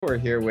we're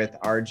here with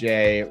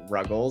Arjay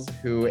Ruggles,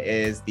 who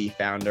is the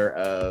founder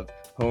of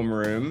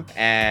Homeroom.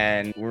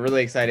 And we're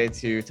really excited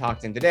to talk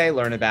to him today,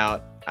 learn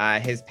about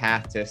his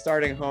path to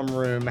starting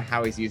Homeroom,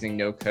 how he's using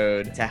no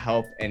code to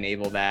help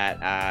enable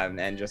that,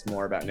 and just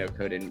more about no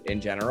code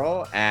in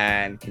general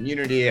and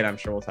community. And I'm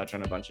sure we'll touch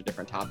on a bunch of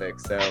different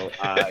topics. So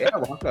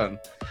welcome.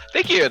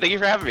 Thank you. Thank you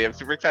for having me. I'm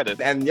super excited.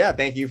 And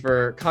thank you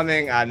for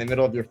coming in the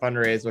middle of your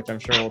fundraise, which I'm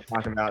sure we'll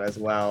talk about as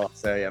well.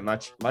 So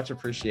much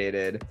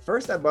appreciated.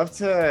 First, I'd love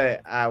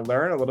to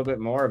learn a little bit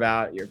more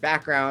about your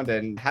background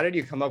and how did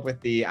you come up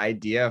with the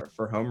idea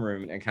for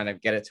Homeroom and kind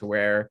of get it to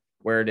where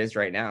it is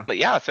right now. But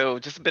yeah, so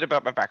just a bit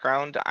about my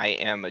background. I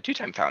am a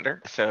two-time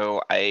founder.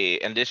 So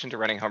in addition to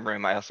running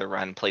Homeroom, I also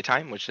run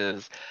Playtime, which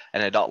is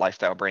an adult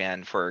lifestyle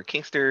brand for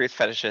kinksters,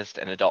 fetishists,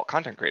 and adult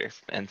content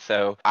creators. And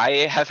so I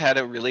have had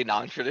a really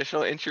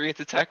non-traditional entry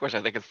into tech, which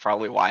I think is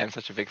probably why I'm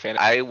such a big fan.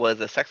 I was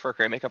a sex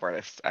worker and makeup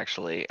artist,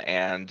 actually.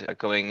 And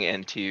going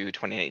into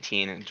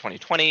 2019 and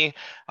 2020,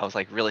 I was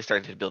like really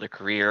starting to build a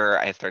career.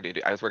 I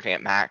was working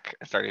at Mac.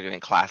 I started doing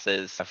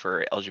classes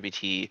for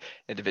LGBT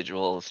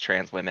individuals,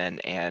 trans women,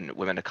 and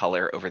women of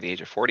color over the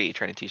age of 40,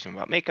 trying to teach them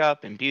about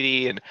makeup and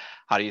beauty and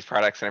how to use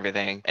products and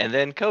everything. And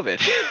then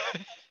COVID.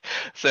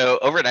 So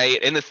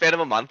overnight, in the span of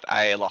a month,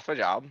 I lost my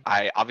job.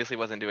 I obviously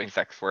wasn't doing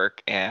sex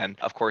work. And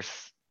of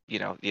course, you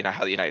know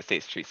how the United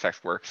States treats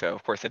sex work. So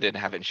of course I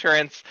didn't have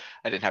insurance.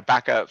 I didn't have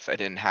backups.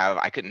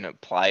 I couldn't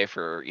apply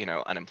for,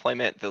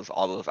 unemployment.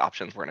 All those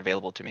options weren't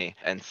available to me.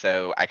 And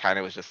so I kind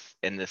of was just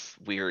in this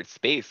weird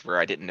space where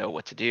I didn't know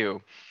what to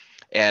do.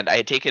 And I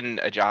had taken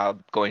a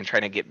job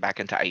trying to get back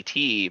into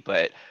IT,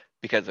 but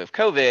because of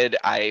COVID,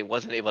 I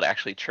wasn't able to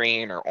actually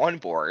train or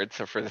onboard.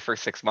 So for the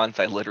first 6 months,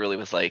 I literally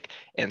was like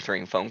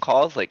answering phone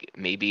calls like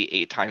maybe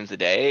 8 times a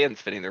day and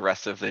spending the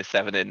rest of the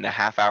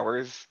 7.5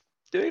 hours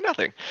doing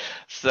nothing.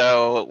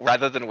 So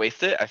rather than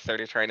waste it, I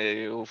started trying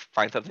to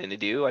find something to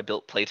do. I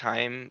built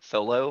Playtime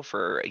solo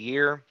for a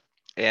year.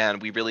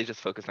 And we really just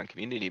focused on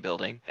community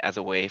building as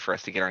a way for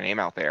us to get our name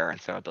out there.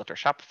 And so I built our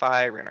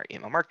Shopify, ran our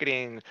email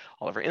marketing,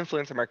 all of our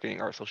influencer marketing,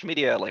 our social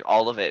media, like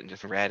all of it, and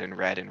just read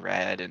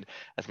and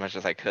as much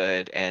as I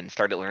could and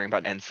started learning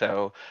about it. And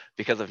so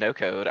because of no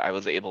code, I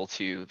was able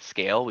to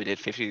scale. We did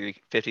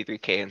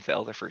 53K in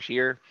sales the first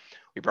year.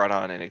 I brought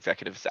on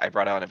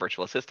a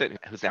virtual assistant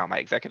who's now my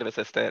executive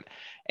assistant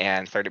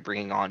and started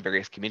bringing on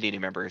various community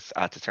members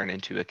to turn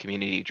into a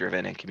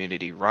community-driven and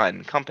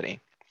community-run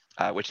company.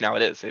 Which now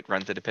it is. It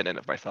runs independent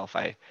of myself.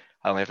 I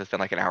only have to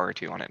spend like an hour or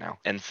two on it now.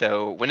 And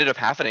so what ended up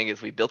happening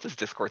is we built this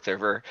Discord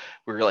server.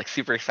 We were like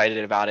super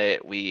excited about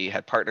it. We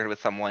had partnered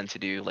with someone to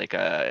do like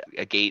a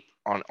gate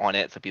on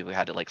it. So people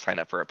had to like sign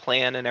up for a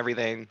plan and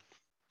everything.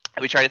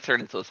 We tried to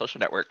turn it into a social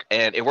network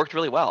and it worked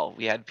really well.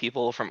 We had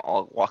people from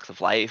all walks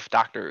of life,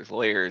 doctors,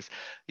 lawyers,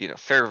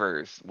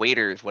 servers,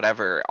 waiters,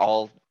 whatever,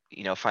 all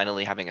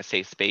finally having a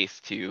safe space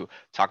to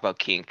talk about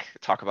kink,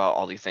 talk about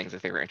all these things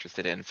that they were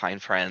interested in,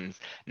 find friends,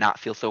 not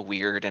feel so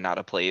weird and out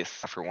of place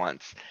for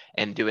once,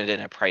 and do it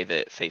in a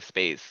private, safe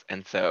space.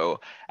 And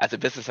so as a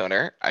business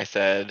owner, I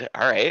said,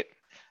 all right,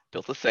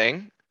 built this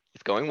thing,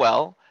 it's going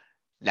well.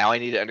 Now I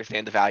need to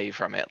understand the value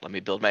from it. Let me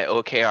build my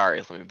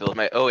OKRs, let me build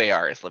my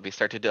OARs, let me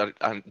start to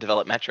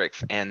develop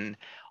metrics. And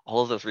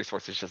all of those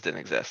resources just didn't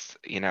exist.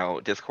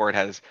 Discord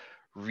has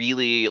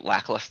really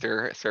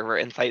lackluster server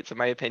insights in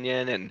my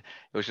opinion, and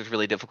it was just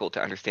really difficult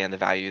to understand the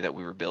value that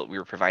we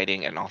were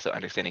providing and also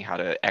understanding how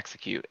to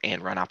execute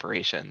and run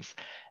operations.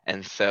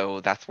 And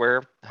so that's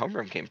where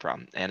Homeroom came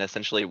from. And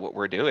essentially what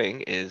we're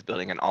doing is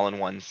building an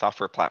all-in-one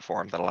software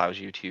platform that allows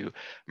you to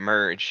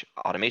merge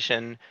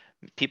automation,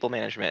 people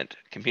management,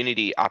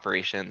 community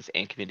operations,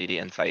 and community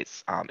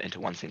insights into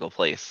one single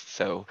place.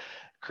 So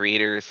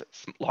creators,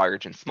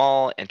 large and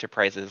small,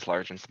 enterprises,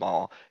 large and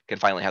small, can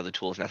finally have the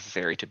tools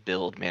necessary to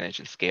build, manage,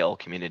 and scale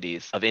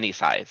communities of any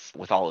size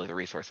with all of the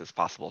resources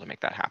possible to make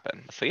that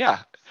happen. So yeah,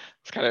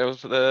 it's kind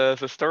of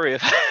the story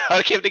of how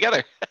it came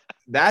together.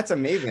 That's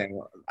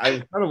amazing.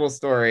 Incredible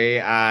story.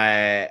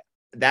 That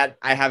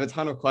I have a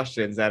ton of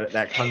questions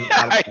that come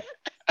out of it.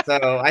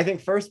 So I think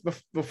first,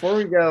 before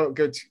we go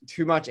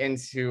too much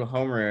into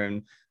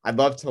Homeroom, I'd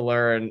love to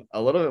learn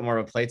a little bit more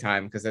about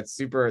Playtime because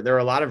there are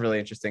a lot of really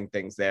interesting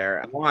things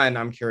there. One,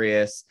 I'm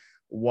curious,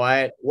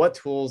 what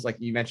tools, like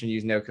you mentioned,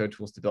 use no code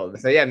tools to build.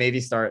 So maybe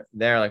start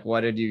there. Like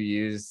what did you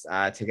use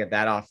to get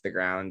that off the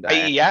ground?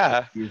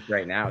 Use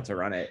right now to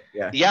run it.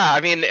 Yeah, I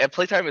mean,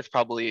 Playtime is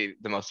probably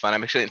the most fun.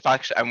 In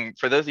fact,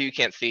 for those of you who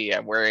can't see,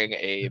 I'm wearing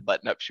a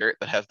button-up shirt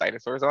that has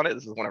dinosaurs on it.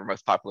 This is one of our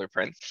most popular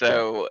prints.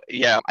 So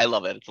yeah, I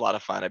love it. It's a lot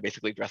of fun. I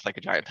basically dress like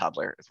a giant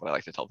toddler is what I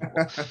like to tell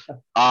people.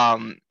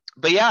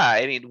 But yeah,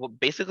 I mean,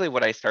 basically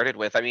what I started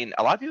with, I mean,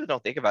 a lot of people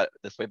don't think about it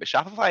this way, but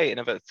Shopify in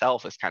of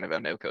itself is kind of a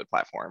no-code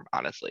platform,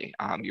 honestly.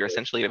 You're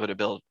essentially able to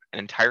build an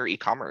entire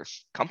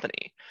e-commerce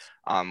company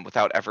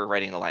without ever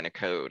writing a line of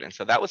code. And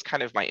so that was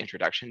kind of my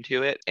introduction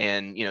to it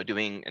and,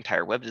 doing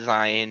entire web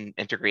design,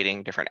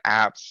 integrating different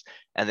apps.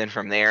 And then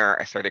from there,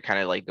 I started kind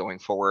of like going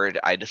forward.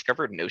 I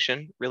discovered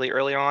Notion really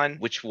early on,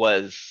 which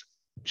was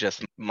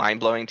just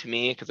mind-blowing to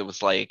me because it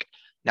was like,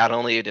 not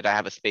only did I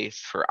have a space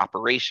for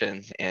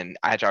operations and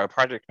agile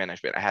project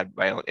management, I had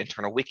my own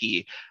internal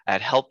wiki, I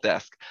had help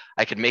desk,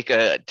 I could make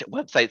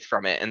websites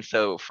from it. And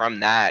so from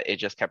that, it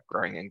just kept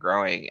growing and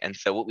growing. And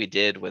so what we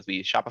did was we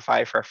used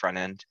Shopify for our front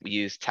end. We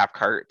used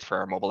Tapcart for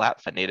our mobile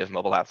apps, native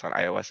mobile apps on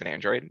iOS and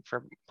Android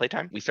for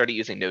Playtime. We started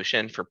using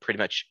Notion for pretty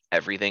much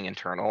everything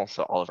internal.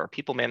 So all of our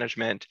people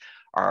management,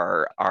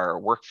 our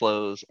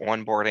workflows,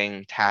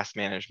 onboarding, task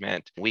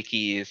management,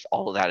 wikis,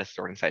 all of that is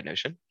stored inside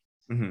Notion.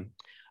 Mm-hmm.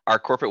 Our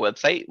corporate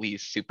website, we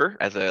use Super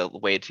as a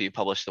way to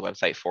publish the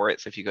website for it.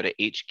 So if you go to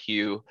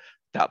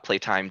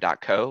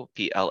hq.playtime.co,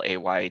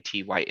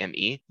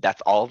 Playtyme,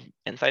 that's all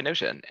inside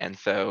Notion. And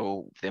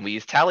so then we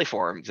use Tally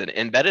Forms and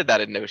embedded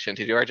that in Notion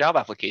to do our job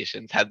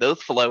applications, had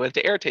those flow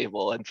into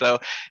Airtable. And so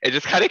it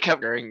just kind of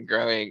kept growing and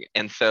growing.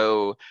 And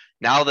so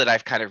now that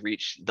I've kind of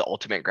reached the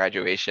ultimate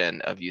graduation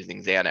of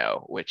using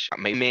Xano, which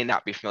may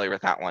not be familiar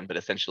with that one, but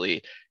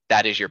essentially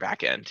that is your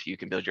backend. You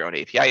can build your own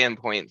API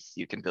endpoints.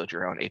 You can build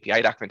your own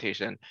API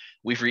documentation.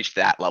 We've reached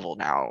that level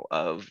now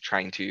of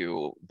trying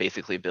to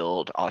basically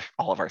build all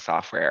of our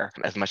software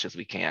as much as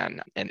we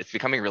can. And it's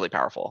becoming really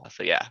powerful.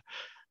 So yeah.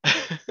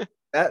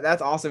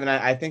 That's awesome. And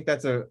I think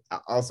that's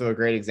also a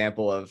great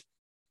example of,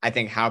 I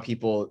think, how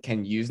people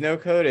can use no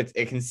code.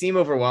 It can seem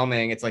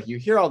overwhelming. It's like you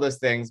hear all those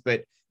things,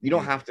 but you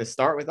don't have to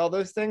start with all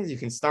those things. You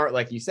can start,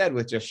 like you said,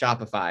 with just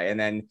Shopify, and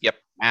then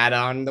add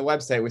on the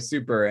website with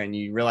Super, and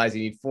you realize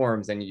you need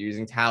forms, and you're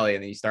using Tally,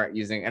 and then you start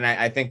using. And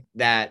I think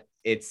that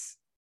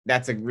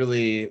that's a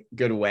really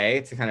good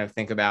way to kind of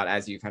think about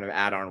as you kind of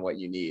add on what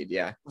you need.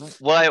 Yeah.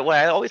 What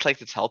I always like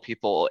to tell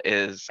people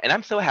is, and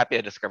I'm so happy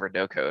I discovered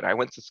no code. I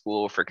went to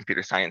school for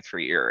computer science for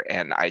a year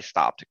and I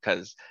stopped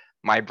because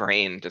my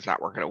brain does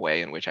not work in a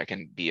way in which I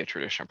can be a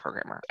traditional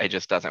programmer. It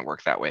just doesn't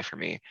work that way for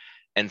me.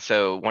 And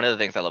so one of the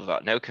things I love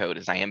about no code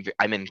is I'm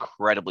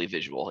incredibly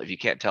visual. If you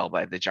can't tell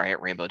by the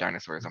giant rainbow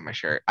dinosaurs on my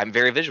shirt, I'm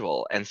very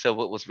visual. And so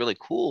what was really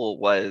cool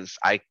was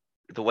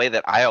the way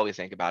that I always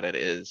think about it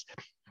is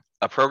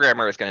a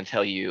programmer is going to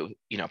tell you,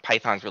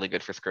 Python's really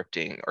good for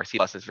scripting or C++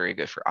 is very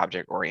good for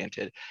object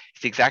oriented.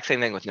 It's the exact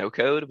same thing with no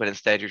code, but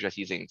instead you're just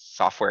using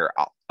software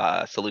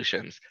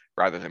solutions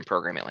rather than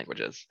programming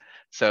languages.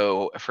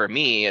 So for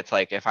me, it's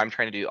like if I'm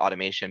trying to do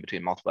automation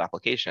between multiple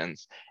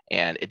applications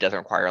and it doesn't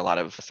require a lot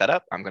of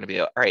setup, I'm going to be,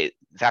 all right,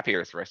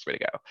 Zapier is the best way to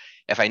go.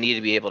 If I need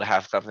to be able to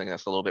have something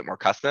that's a little bit more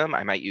custom,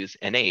 I might use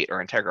N8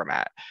 or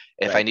Integromat.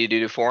 If I need to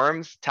do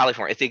forms, Tally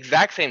Form. It's the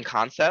exact same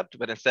concept,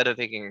 but instead of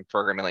thinking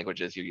programming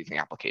languages, you're using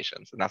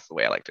applications. And that's the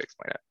way I like to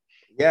explain it.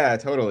 Yeah,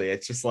 totally.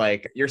 It's just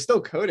like you're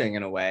still coding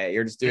in a way.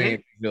 You're just doing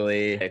it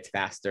visually. It's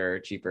faster,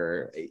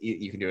 cheaper.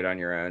 You can do it on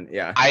your own.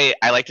 Yeah. I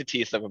like to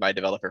tease some of my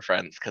developer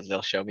friends because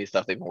they'll show me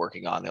stuff they've been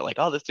working on. They're like,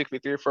 oh, this took me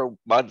 3 or 4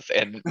 months.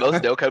 And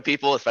most no code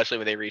people, especially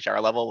when they reach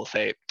our level, will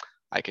say,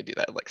 I could do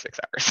that in like 6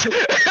 hours.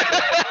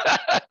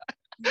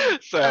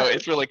 So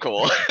it's really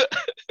cool.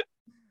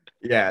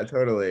 Yeah,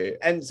 totally.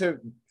 And so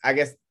I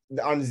guess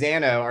on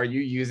Xano, are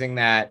you using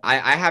that?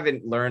 I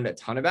haven't learned a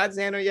ton about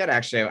Xano yet.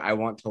 Actually, I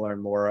want to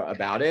learn more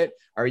about it.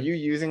 Are you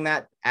using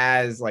that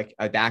as like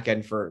a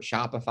backend for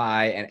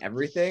Shopify and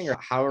everything, or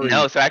how are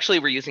No, you? so actually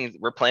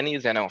we're planning to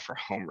use Xano for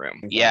homeroom.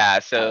 Yeah,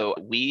 so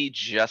we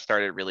just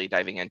started really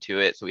diving into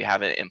it, so we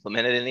haven't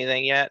implemented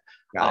anything yet.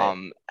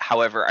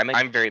 However,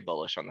 I'm very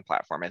bullish on the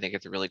platform. I think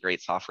it's a really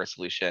great software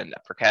solution.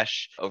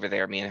 Prakash over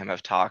there, me and him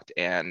have talked,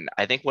 and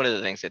I think one of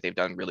the things that they've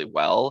done really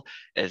well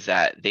is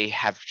that they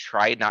have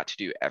tried not to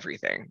do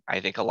everything. I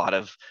think a lot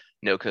of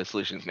no code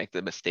solutions make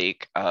the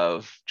mistake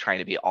of trying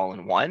to be all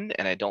in one,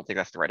 and I don't think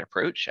that's the right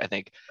approach. I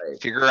think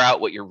figure out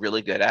what you're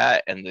really good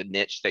at and the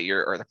niche that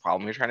or the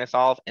problem you're trying to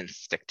solve and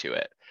stick to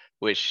it.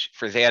 Which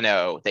for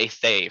Xano, they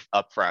say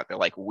up front, they're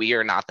like, we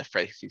are not the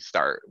place you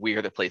start. We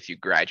are the place you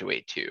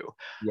graduate to,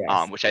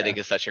 which I think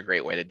is such a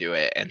great way to do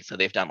it. And so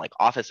they've done like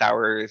office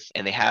hours,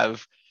 and they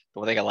have, the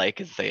one thing I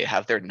like is they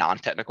have their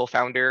non-technical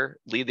founder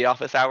lead the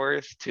office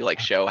hours to like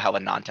show how a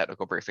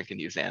non-technical person can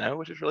use Xano,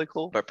 which is really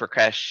cool. But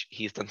Prakash,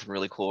 he's done some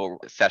really cool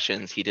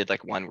sessions. He did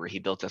like one where he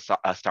built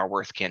a Star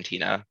Wars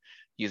cantina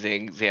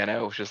using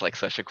Xano, which is like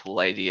such a cool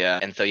idea.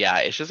 And so, yeah,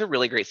 it's just a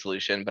really great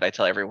solution. But I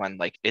tell everyone,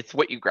 like, it's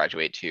what you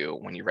graduate to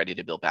when you're ready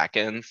to build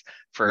backends.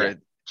 For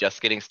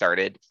just getting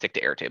started, stick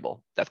to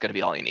Airtable. That's going to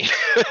be all you need.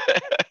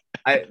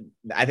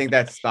 I think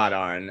that's spot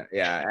on.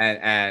 Yeah.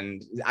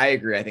 And I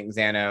agree. I think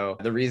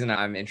Xano, the reason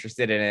I'm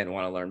interested in it and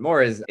want to learn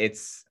more is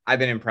I've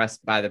been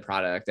impressed by the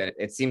product, and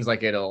it seems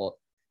like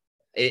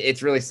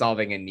it's really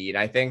solving a need,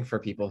 I think, for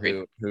people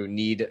who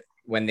need,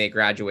 when they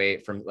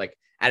graduate from, like,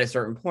 at a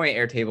certain point,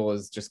 Airtable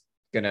is just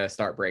going to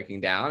start breaking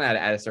down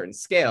at a certain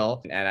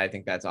scale. And I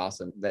think that's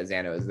awesome that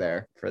Xano is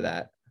there for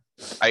that.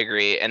 I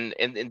agree. And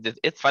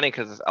it's funny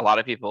because a lot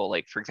of people,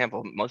 like, for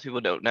example, most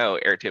people don't know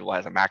Airtable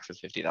has a max of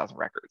 50,000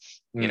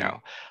 records. A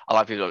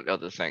lot of people don't know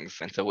those things.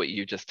 And so what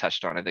you just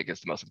touched on, I think, is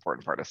the most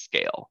important part of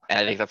scale. And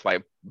I think that's why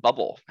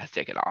Bubble has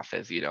taken off,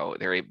 is,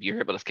 you're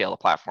able to scale a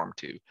platform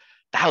to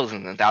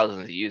thousands and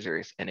thousands of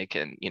users and it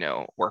can,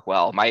 work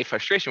well. My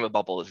frustration with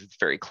Bubble is it's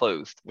very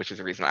closed, which is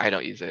the reason I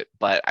don't use it,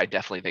 but I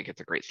definitely think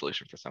it's a great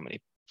solution for so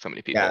many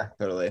people. Yeah,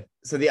 totally.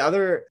 So the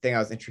other thing I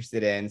was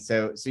interested in,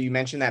 so you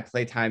mentioned that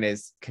Playtime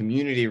is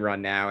community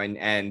run now,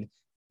 and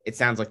it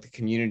sounds like the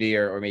community,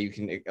 or maybe you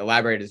can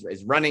elaborate,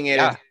 is running it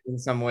Yeah. in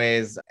some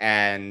ways.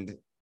 And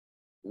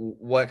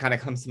what kind of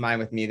comes to mind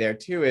with me there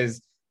too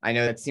is I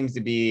know that seems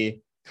to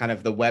be kind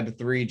of the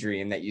Web3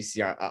 dream that you see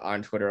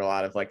on Twitter, a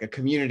lot of like a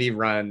community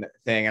run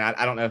thing. And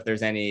I don't know if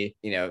there's any,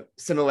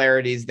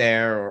 similarities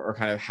there, or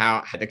kind of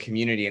how the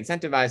community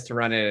incentivized to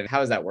run it, and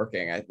how is that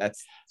working? It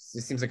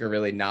seems like a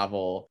really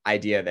novel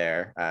idea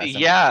there.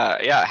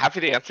 Yeah, happy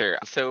to answer.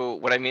 So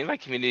what I mean by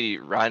community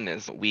run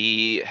is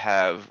we've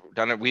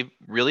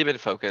really been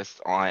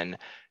focused on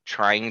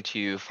trying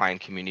to find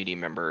community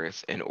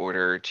members in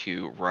order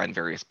to run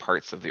various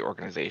parts of the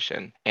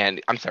organization.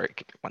 And I'm sorry,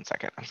 give me 1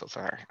 second. I'm so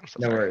sorry.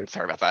 No worries.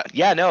 Sorry about that.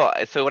 Yeah, no.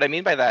 So what I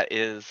mean by that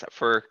is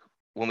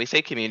when we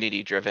say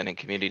community driven and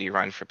community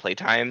run for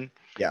Playtime,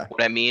 Yeah.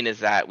 what I mean is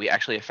that we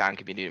actually have found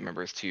community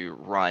members to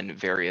run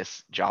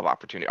various job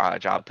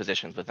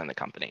positions within the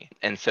company.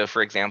 And so,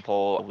 for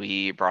example,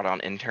 we brought on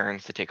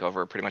interns to take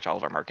over pretty much all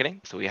of our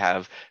marketing. So we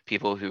have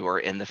people who are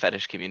in the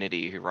fetish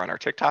community who run our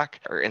TikTok,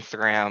 our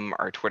Instagram,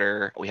 our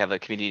Twitter. We have a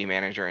community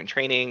manager in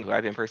training who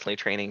I've been personally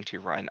training to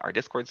run our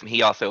Discords. And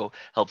he also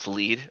helps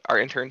lead our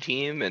intern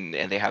team, and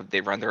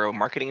they run their own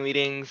marketing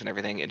meetings and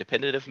everything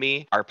independent of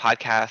me. Our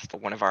podcast,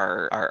 one of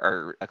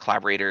our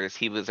collaborators,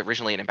 he was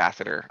originally an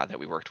ambassador that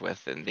we worked with,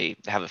 and they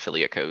have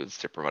affiliate codes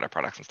to promote our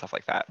products and stuff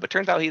like that. But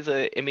turns out he's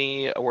an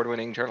Emmy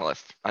award-winning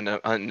journalist,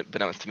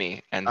 unbeknownst to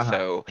me. And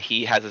so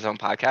he has his own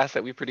podcast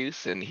that we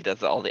produce, and he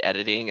does all the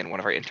editing, and one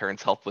of our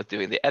interns help with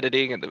doing the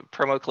editing and the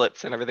promo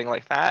clips and everything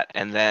like that.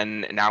 And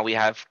then now we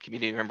have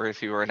community members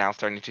who are now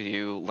starting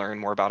to learn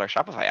more about our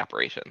Shopify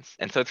operations.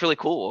 And so it's really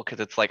cool because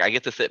it's like I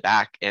get to sit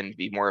back and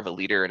be more of a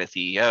leader and a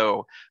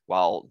CEO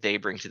while they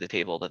bring to the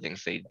table the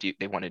things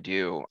they want to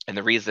do. And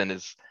the reason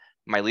is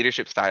my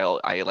leadership style,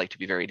 I like to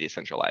be very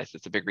decentralized.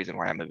 It's a big reason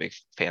why I'm a big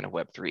fan of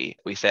Web3.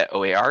 We set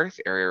OARs,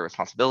 area of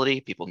responsibility.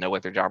 People know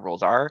what their job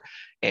roles are,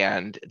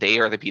 and they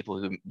are the people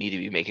who need to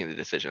be making the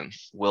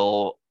decisions.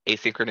 We'll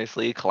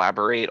asynchronously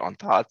collaborate on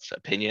thoughts,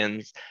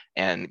 opinions,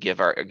 and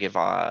give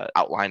a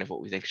outline of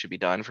what we think should be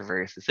done for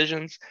various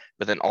decisions.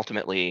 But then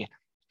ultimately,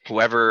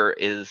 whoever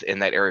is in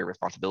that area of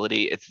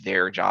responsibility, it's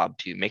their job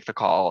to make the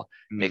call,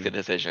 make the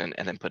decision,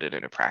 and then put it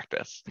into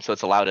practice. So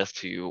it's allowed us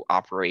to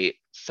operate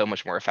so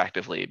much more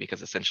effectively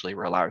because essentially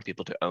we're allowing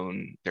people to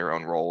own their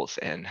own roles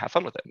and have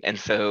fun with it. And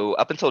so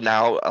up until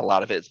now, a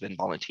lot of it has been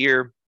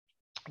volunteer.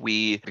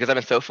 Because I've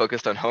been so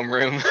focused on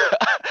homeroom,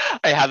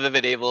 I haven't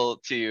been able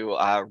to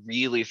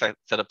really set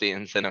up the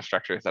incentive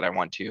structures that I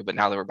want to. But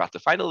now that we're about to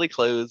finally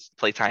close,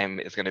 Playtime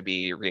is going to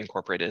be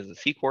reincorporated as a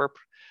C Corp.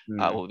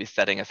 We'll be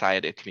setting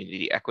aside a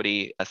community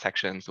equity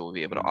section, so we'll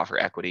be able to offer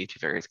equity to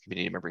various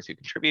community members who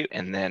contribute.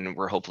 And then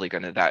we're hopefully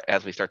going to,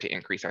 as we start to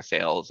increase our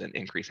sales and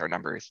increase our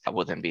numbers,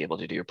 we'll then be able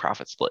to do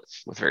profit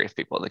splits with various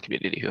people in the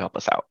community who help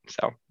us out.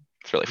 So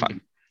it's really fun.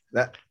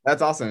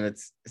 That's awesome.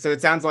 So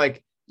it sounds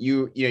like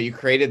you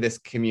created this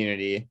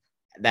community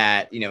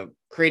that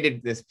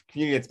created this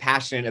community that's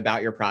passionate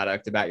about your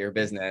product, about your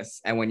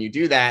business. And when you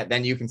do that,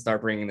 then you can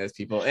start bringing those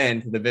people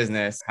into the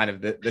business. Kind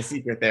of the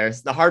secret there.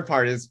 So the hard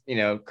part is,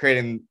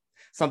 creating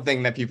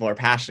something that people are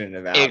passionate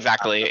about.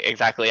 Exactly.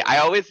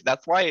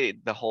 That's why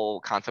the whole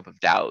concept of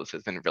DAOs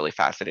has been really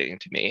fascinating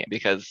to me,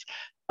 because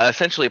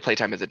essentially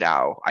Playtime is a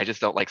DAO. I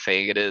just don't like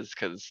saying it is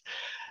because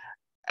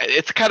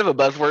it's kind of a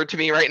buzzword to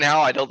me right now.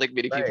 I don't think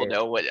many people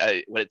know what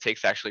it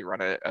takes to actually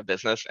run a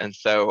business. And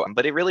so,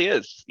 but it really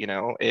is,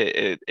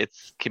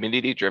 it's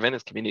community driven,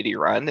 it's community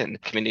run and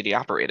community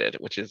operated,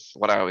 which is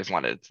what I always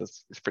wanted. So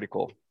it's pretty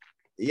cool.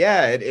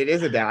 Yeah, it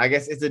is a DAO. I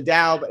guess it's a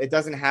DAO, but it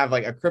doesn't have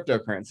like a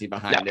cryptocurrency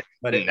behind it.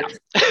 But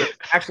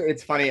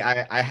it's funny.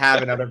 I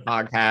have another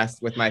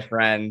podcast with my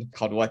friend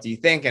called What Do You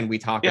Think? And we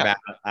talk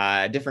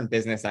about different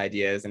business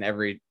ideas, and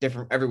every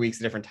week's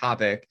a different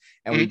topic.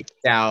 And we did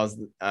DAOs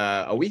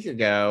a week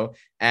ago,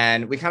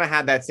 and we kind of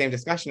had that same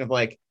discussion of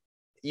like,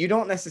 you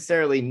don't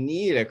necessarily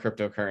need a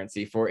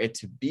cryptocurrency for it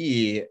to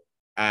be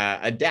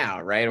a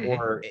DAO, right?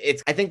 Or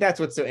I think that's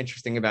what's so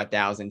interesting about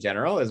DAOs in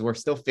general is we're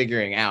still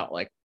figuring out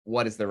like,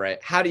 what is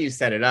how do you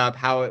set it up?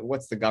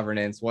 What's the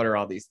governance? What are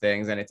all these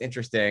things? And it's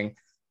interesting,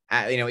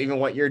 even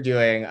what you're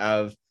doing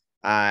of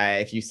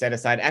if you set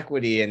aside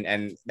equity,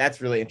 and that's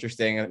really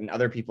interesting, and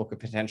other people could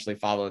potentially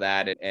follow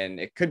that, and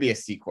it could be a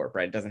C Corp,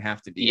 right? It doesn't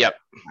have to be.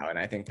 And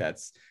I think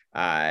that's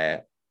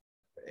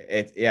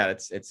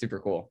it's super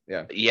cool.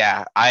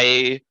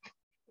 I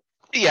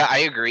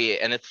agree.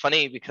 And it's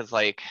funny because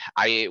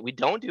we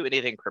don't do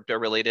anything crypto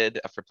related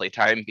for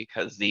Playtime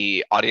because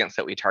the audience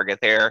that we target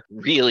there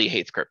really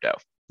hates crypto.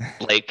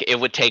 Like it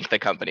would tank the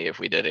company if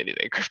we did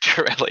anything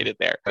crypto related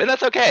there. And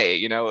that's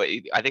okay.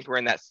 I think we're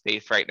in that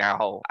space right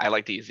now. I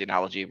like to use the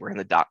analogy we're in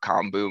the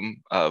dot-com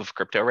boom of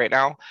crypto right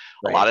now. A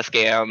Right. lot of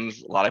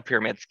scams, a lot of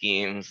pyramid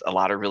schemes, a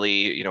lot of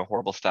really,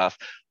 horrible stuff.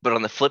 But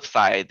on the flip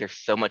side, there's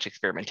so much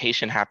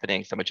experimentation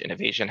happening, so much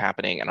innovation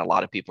happening, and a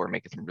lot of people are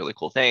making some really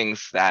cool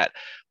things that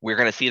we're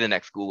going to see the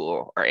next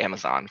Google or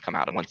Amazon come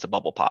out once the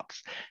bubble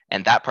pops.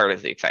 And that part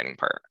is the exciting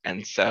part.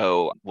 And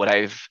so what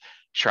I've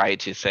try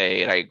to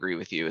say, and I agree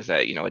with you, is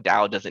that a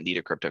DAO doesn't need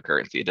a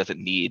cryptocurrency. It doesn't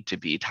need to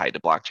be tied to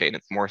blockchain.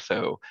 It's more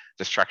so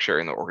the structure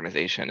and the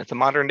organization. It's a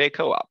modern day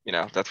co-op.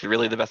 That's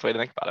really the best way to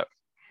think about it.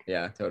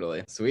 Yeah,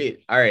 totally.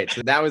 Sweet. All right.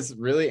 So that was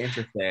really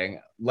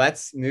interesting.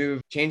 Let's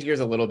change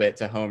gears a little bit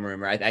to homeroom,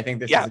 right? I think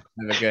this is kind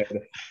of a good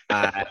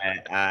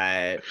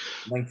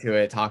link to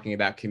it, talking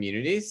about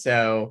communities.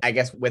 So I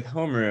guess with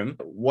homeroom,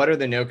 what are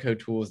the no-code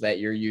tools that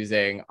you're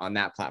using on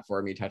that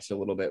platform? You touched a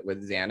little bit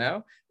with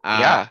Xano.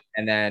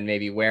 And then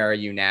maybe where are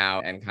you now,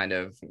 and kind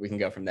of we can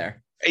go from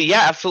there.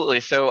 Yeah, absolutely.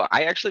 So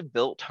I actually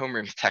built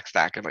Homeroom's tech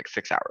stack in like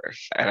 6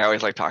 hours, and I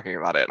always like talking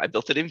about it. I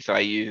built it in, so I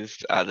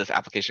used this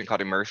application called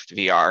Immersed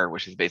VR,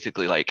 which is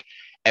basically like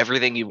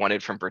everything you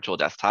wanted from virtual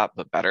desktop,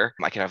 but better.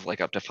 I can have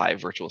like up to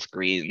 5 virtual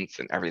screens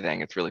and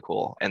everything. It's really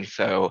cool. And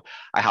so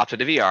I hopped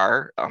into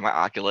VR on my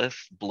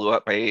Oculus, blew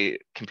up my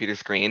computer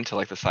screen to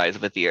like the size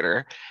of a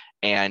theater,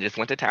 and just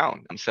went to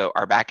town. So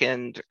our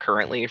backend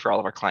currently for all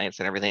of our clients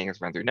and everything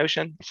is run through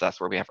Notion. So that's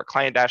where we have our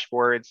client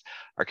dashboards,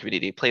 our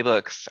community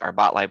playbooks, our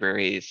bot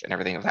libraries, and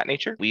everything of that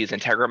nature. We use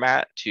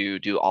Integromat to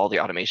do all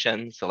the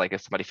automation. So like if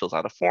somebody fills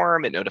out a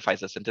form, it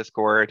notifies us in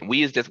Discord.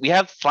 We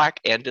have Slack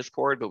and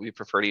Discord, but we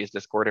prefer to use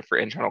Discord for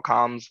internal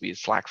comms. We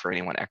use Slack for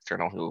anyone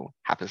external who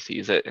happens to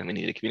use it and we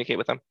need to communicate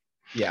with them.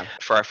 Yeah.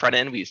 For our front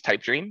end, we use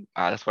TypeDream.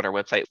 That's what our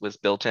website was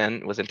built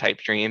in, was in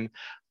TypeDream.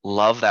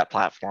 Love that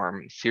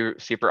platform.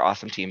 Super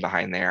awesome team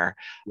behind there.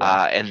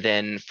 Yeah. And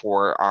then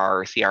for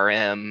our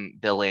CRM,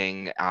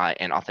 billing,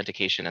 and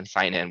authentication and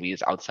sign in, we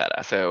use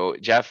Outseta. So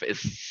Jeff is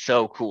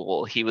so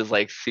cool. He was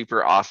like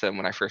super awesome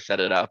when I first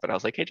set it up. And I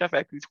was like, hey, Jeff, I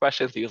have these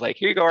questions. He was like,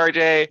 here you go,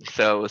 RJ.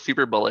 So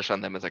super bullish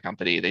on them as a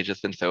company. They've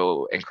just been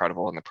so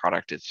incredible. And the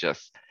product is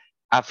just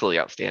absolutely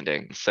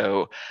outstanding.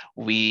 So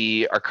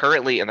we are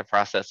currently in the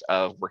process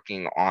of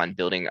working on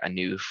building a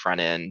new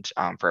front end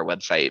for our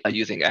website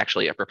using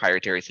actually a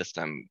proprietary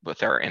system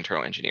with our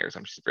internal engineers.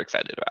 I'm super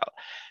excited about.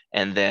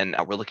 And then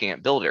we're looking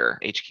at Builder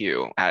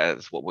HQ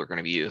as what we're going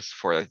to be used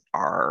for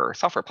our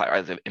software platform,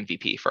 as an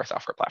MVP for our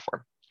software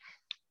platform.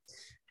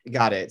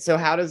 Got it. So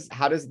how does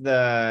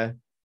the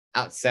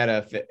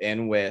Outseta fit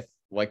in with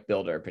like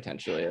Builder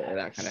potentially, or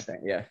that kind of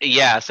thing?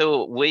 Yeah.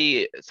 So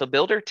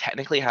Builder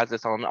technically has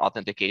its own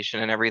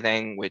authentication and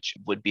everything, which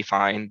would be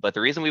fine. But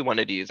the reason we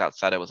wanted to use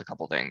Outseta was a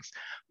couple things.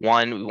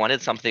 One, we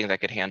wanted something that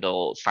could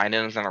handle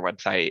sign-ins on our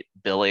website,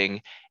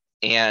 billing,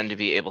 and to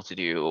be able to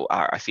do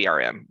a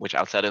CRM, which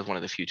Outseta is one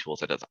of the few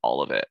tools that does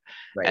all of it.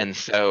 Right. And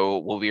so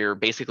what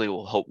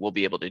we'll hope we'll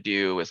be able to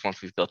do is,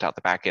 once we've built out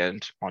the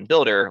backend on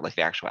Builder, like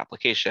the actual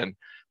application,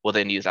 we'll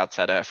then use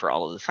Outseta for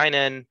all of the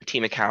sign-in,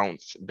 team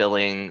accounts,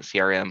 billing,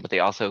 CRM, but they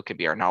also could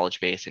be our knowledge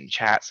base and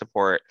chat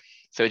support.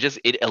 So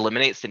it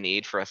eliminates the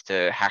need for us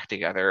to hack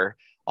together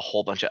a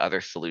whole bunch of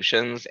other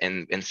solutions,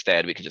 and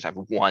instead we can just have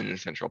one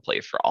central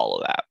place for all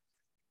of that.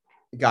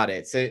 Got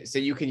it. So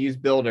you could use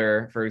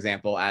Builder, for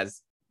example,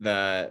 as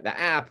the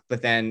app,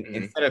 but then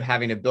instead of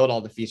having to build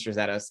all the features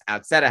that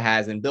Outseta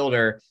has in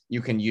Builder, you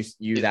can use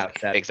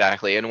Outseta.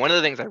 Exactly. And one of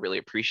the things I really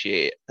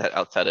appreciate that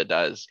Outseta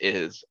does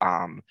is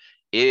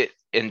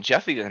and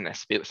Jeff even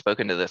has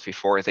spoken to this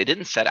before, is they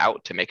didn't set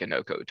out to make a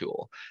no-code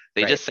tool.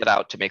 They just set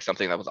out to make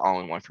something that was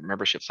all-in-one for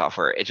membership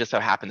software. It just so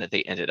happened that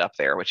they ended up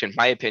there, which in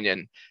my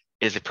opinion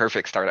is a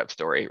perfect startup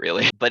story,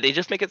 really. But they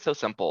just make it so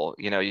simple.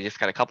 You just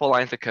got a couple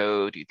lines of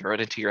code, you throw it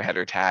into your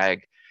header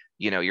tag,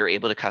 you're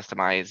able to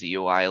customize the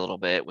UI a little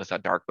bit with a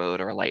dark mode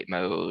or a light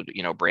mode,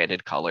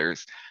 branded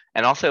colors.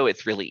 And also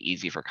it's really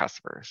easy for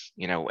customers.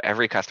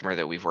 Every customer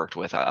that we've worked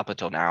with up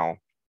until now,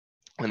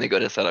 when they go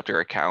to set up their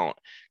account,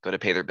 go to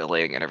pay their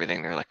billing and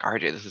everything, they're like,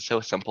 RJ, this is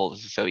so simple.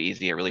 This is so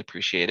easy. I really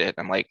appreciate it.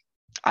 I'm like,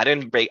 I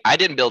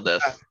didn't build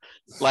this.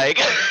 Like,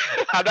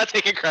 I'm not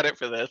taking credit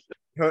for this.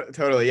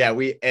 Totally. Yeah.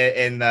 We,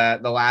 in the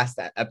last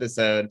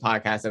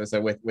podcast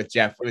episode with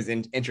Jeff, it was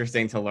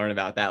interesting to learn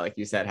about that. Like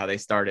you said, how they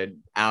started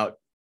out,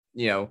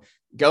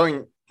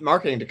 going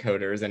marketing to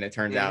coders, and it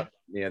turns out,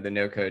 the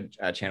no code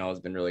channel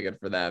has been really good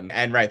for them.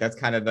 And right. That's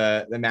kind of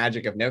the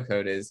magic of no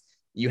code, is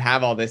you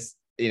have all this,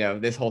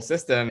 this whole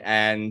system,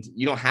 and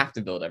you don't have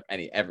to build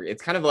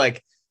it's kind of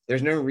like,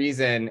 there's no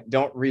reason,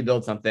 don't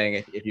rebuild something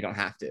if you don't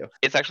have to.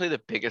 It's actually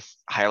the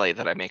biggest highlight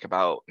that I make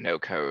about no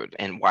code,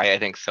 and why I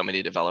think so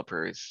many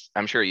developers,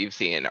 I'm sure you've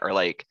seen, are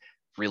like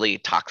really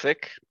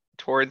toxic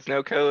towards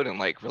no code and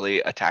like really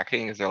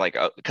attacking, is they're like,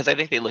 oh, because I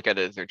think they look at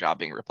it as their job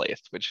being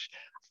replaced, which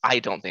I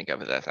don't think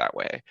of it as that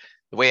way.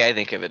 The way I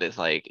think of it is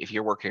like, if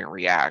you're working in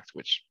React,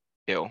 which,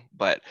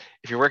 but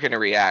if you're working in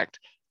React,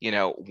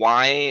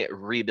 why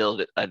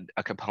rebuild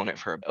a component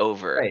for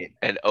over Right.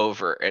 and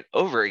over and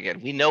over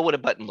again? We know what a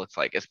button looks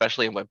like,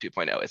 especially in Web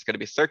 2.0. It's going to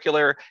be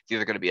circular. It's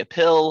either going to be a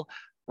pill,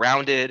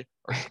 rounded,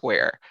 or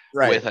square,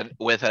 Right.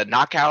 with a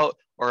knockout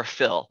or a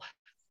fill.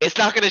 It's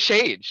not going to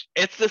change.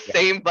 It's the Yeah.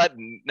 same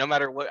button no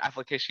matter what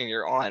application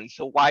you're on.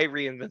 So why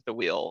reinvent the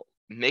wheel?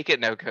 Make it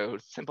no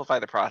code, simplify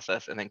the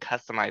process, and then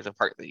customize a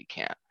part that you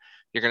can't.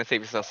 You're going to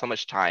save yourself so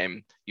much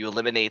time. You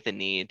eliminate the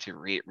need to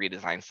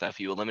redesign stuff.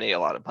 You eliminate a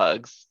lot of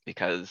bugs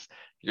because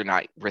you're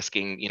not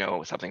risking,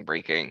 something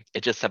breaking.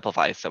 It just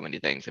simplifies so many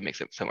things. It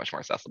makes it so much more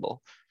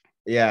accessible.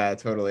 Yeah,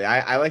 totally.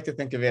 I like to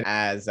think of it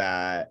as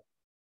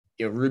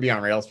Ruby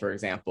on Rails, for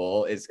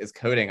example, is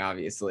coding,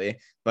 obviously,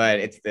 but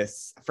it's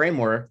this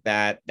framework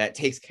that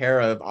takes care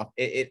of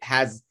it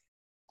has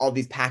all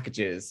these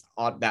packages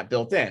that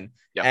built in.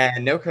 Yep.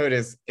 And no code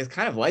is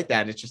kind of like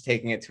that. It's just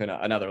taking it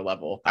to another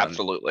level.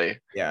 Absolutely.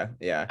 Yeah.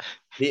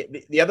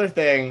 The other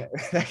thing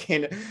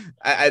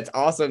it's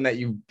awesome that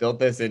you built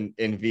this in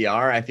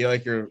VR. I feel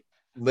like you're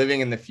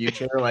living in the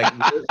future. Like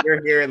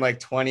you're here in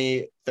like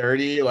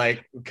 2030,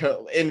 like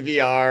in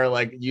VR,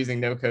 like using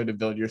no code to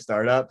build your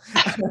startup,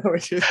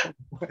 which is.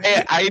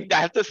 I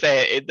have to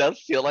say it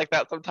does feel like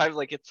that sometimes.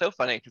 Like it's so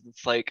funny because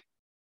it's like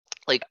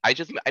I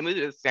moved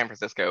to San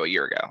Francisco a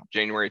year ago,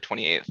 January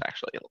 28th,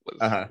 actually, it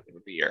was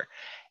the year.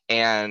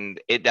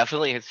 And it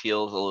definitely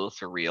feels a little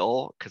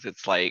surreal because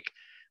it's like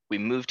we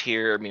moved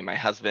here, me and my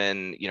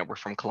husband, we're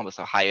from Columbus,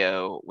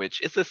 Ohio, which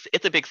it's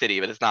a big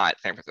city, but it's not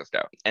San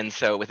Francisco. And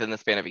so within the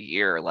span of a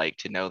year, like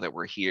to know that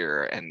we're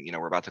here and,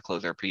 we're about to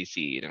close our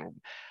pre-seed. And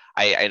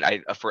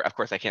of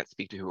course, I can't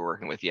speak to who we're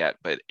working with yet,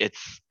 but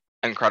it's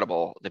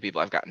incredible the people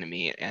I've gotten to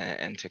meet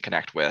and to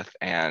connect with.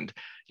 And,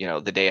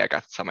 the day I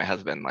got to tell my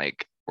husband,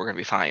 like, we're going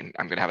to be fine.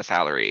 I'm going to have a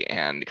salary.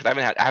 And because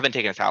I haven't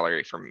taken a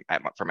salary from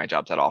my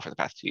jobs at all for the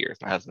past 2 years.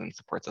 My husband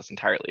supports us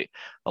entirely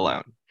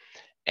alone.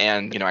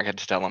 And, I got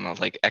to tell him, I was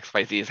like,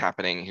 XYZ is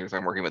happening. Here's what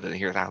I'm working with, and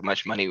here's how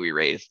much money we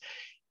raised.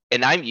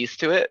 And I'm used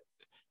to it.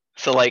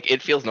 So like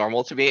it feels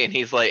normal to me. And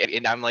he's like,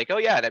 and I'm like, oh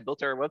yeah, and I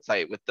built our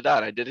website with the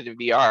dot. I did it in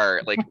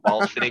VR, like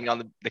while sitting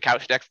on the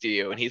couch next to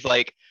you. And he's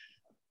like,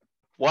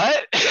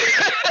 what?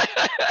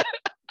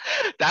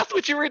 That's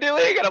what you were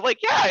doing? And I'm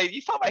like, yeah,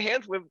 you saw my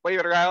hands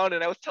waving around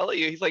and I was telling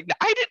you. He's like,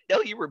 I didn't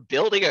know you were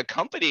building a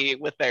company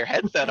with their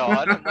headset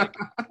on. I'm like,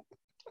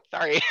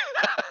 sorry.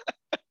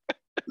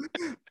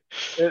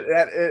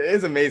 It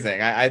is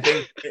amazing. I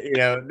think,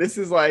 this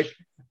is like,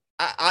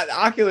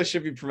 Oculus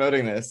should be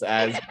promoting this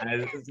as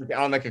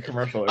on like a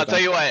commercial. I'll tell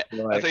you what,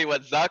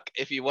 Zuck,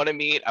 if you want to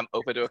meet, I'm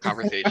open to a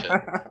conversation.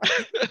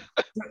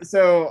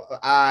 So,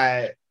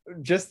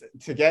 just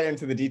to get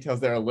into the details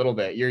there a little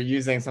bit, you're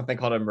using something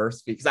called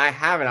Immerse because I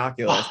have an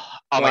Oculus.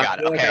 Oh my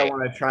God. Okay. I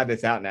want to try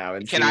this out now.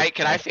 And can I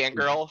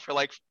fangirl for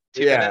like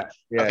 2 minutes?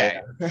 Yeah.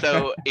 Okay. Yeah.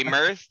 So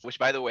Immerse, which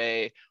by the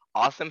way,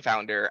 awesome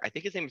founder. I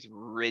think his name is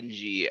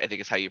Rinji, I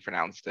think is how you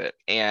pronounced it.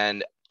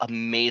 And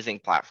amazing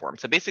platform.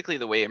 So basically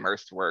the way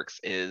Immerse works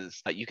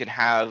is you can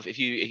have, if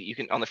you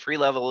can, on the free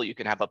level, you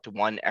can have up to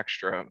 1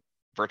 extra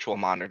virtual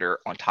monitor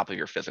on top of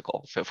your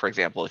physical. So for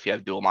example, if you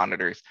have dual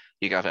monitors,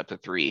 you can have up to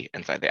 3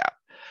 inside the app.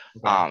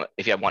 Okay.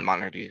 If you have 1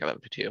 monitor, you can have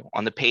up to 2.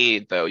 On the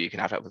paid, though, you can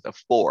have up to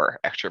 4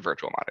 extra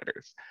virtual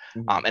monitors.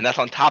 Mm-hmm. And that's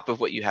on top of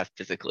what you have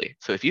physically.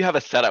 So if you have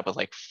a setup of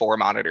like 4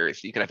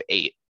 monitors, you can have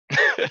 8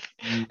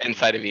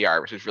 inside of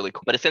VR, which is really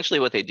cool. But essentially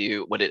what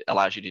it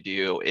allows you to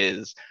do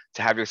is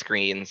to have your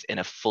screens in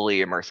a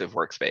fully immersive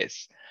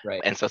workspace. Right.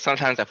 And so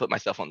sometimes I put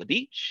myself on the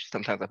beach.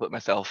 Sometimes I put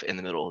myself in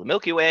the middle of the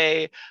Milky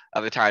Way.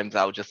 Other times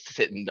I'll just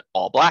sit in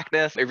all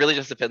blackness. It really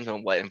just depends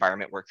on what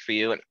environment works for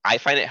you. And I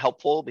find it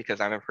helpful because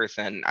I'm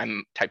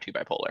type 2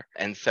 bipolar.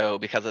 And so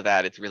because of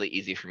that, it's really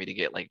easy for me to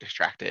get like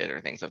distracted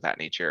or things of that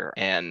nature.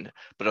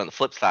 But on the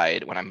flip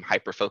side, when I'm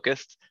hyper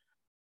focused,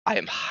 I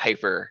am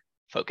hyper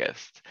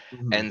focused.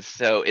 Mm-hmm. And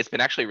so it's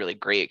been actually really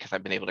great because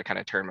I've been able to kind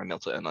of turn my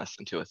mental illness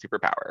into a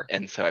superpower.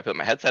 And so I put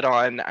my headset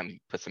on, I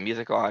put some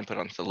music on, put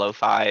on some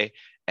lo-fi,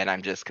 and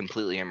I'm just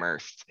completely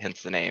immersed,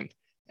 hence the name,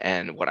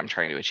 and what I'm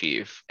trying to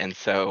achieve. And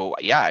so,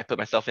 yeah, I put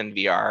myself in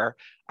VR.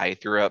 I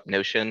threw up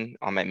Notion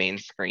on my main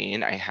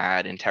screen. I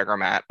had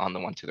Integromat on the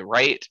one to the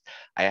right.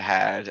 I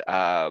had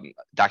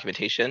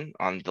documentation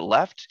on the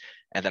left.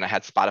 And then I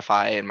had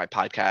Spotify and my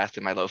podcast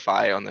and my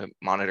lo-fi on the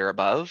monitor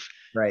above.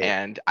 Right.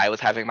 And I was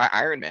having my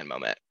Iron Man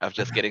moment of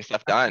just getting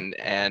stuff done.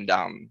 And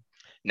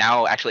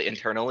now actually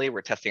internally,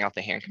 we're testing out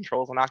the hand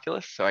controls on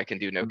Oculus. So I can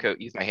do no code,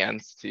 use my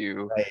hands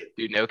to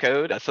do no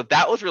code. So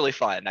that was really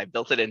fun. I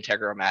built an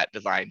Integromat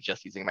design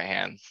just using my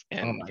hands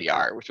in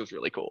VR, which was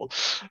really cool.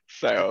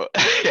 So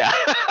yeah,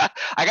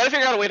 I got to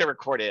figure out a way to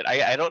record it.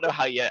 I don't know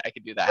how yet I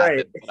can do that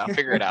happen, but I'll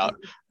figure it out.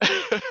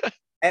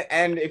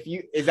 And if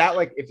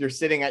you're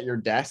sitting at your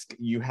desk,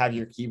 you have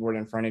your keyboard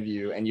in front of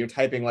you and you're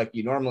typing like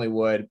you normally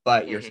would,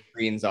 but your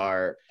screens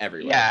are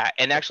everywhere. Yeah.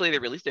 And actually they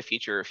released a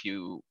feature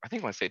I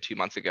think I want to say 2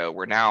 months ago,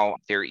 where now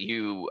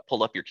you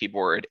pull up your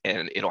keyboard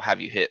and it'll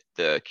have you hit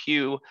the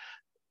Q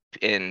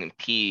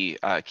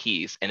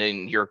keys, and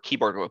then your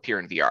keyboard will appear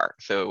in VR.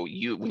 So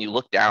when you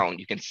look down,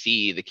 you can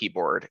see the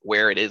keyboard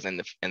where it is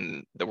in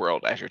the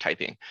world as you're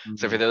typing.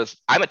 So for those,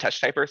 I'm a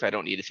touch typer, so I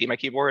don't need to see my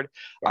keyboard.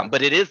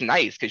 But it is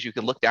nice because you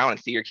can look down and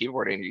see your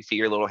keyboard, and you see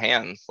your little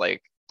hands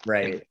like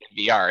in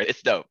VR.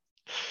 It's dope.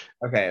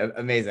 Okay,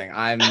 amazing.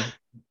 I'm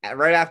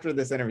right after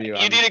this interview.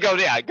 You need to go.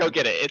 Yeah, go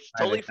get it. It's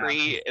totally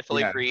free. It's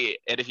totally free.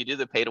 And if you do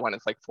the paid one,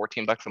 it's like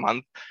 $14 a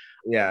month.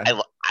 Yeah,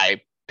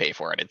 I pay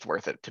for it. It's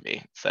worth it to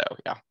me. So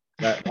yeah.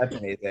 That's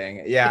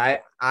amazing. Yeah,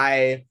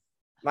 I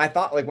my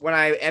thought, like when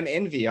I am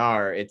in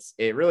VR,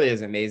 it really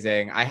is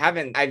amazing.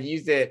 I've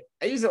used it.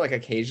 I use it like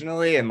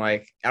occasionally, and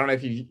like I don't know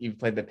if you've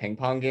played the ping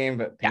pong game,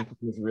 but ping pong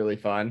is really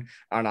fun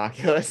on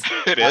Oculus.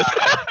 It is.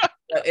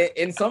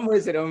 In some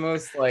ways, it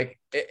almost like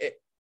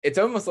it's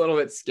almost a little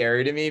bit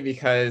scary to me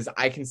because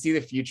I can see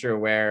the future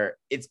where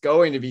it's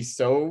going to be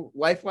so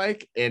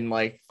lifelike in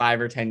like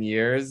 5 or 10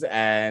 years,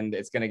 and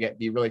it's going to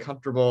be really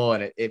comfortable,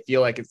 and it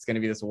feel like it's going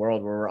to be this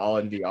world where we're all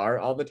in VR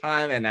all the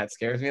time, and that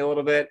scares me a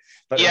little bit.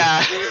 But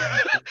yeah,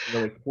 it's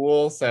really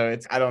cool. So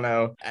I don't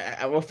know.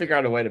 I will figure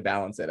out a way to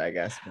balance it, I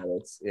guess. But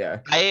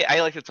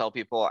I like to tell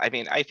people. I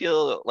mean, I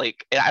feel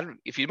like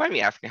if you mind me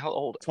asking, how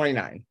old?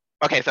 29.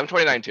 Okay, so I'm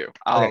 29 too.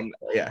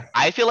 Yeah.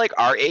 I feel like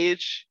our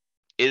age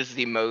is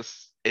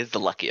the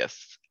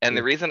luckiest. And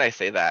the reason I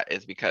say that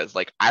is because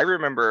like I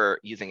remember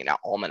using an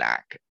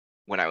almanac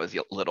when I was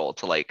little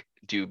to like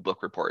do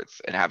book reports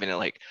and having to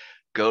like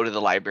go to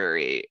the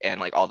library and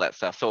like all that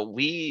stuff. So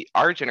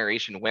our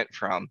generation went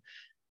from,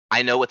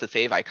 I know what the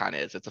save icon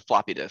is. It's a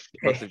floppy disk.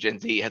 Most of Gen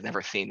Z has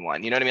never seen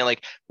one. You know what I mean?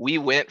 Like we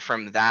went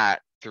from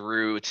that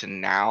through to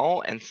now.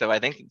 And so I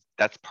think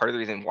that's part of the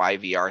reason why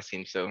VR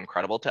seems so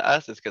incredible to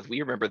us is because we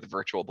remember the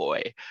Virtual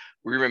Boy.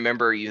 We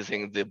remember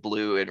using the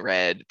blue and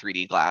red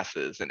 3D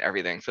glasses and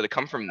everything. So to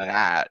come from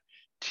that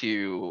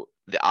to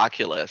the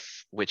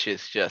Oculus, which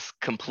is just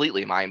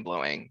completely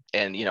mind-blowing.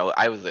 And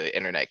I was an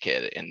internet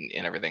kid and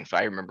everything, so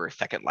I remember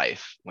Second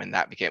Life when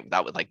that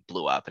was like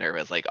blew up, and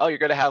everybody's like, oh, you're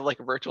gonna have like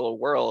a virtual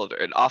world or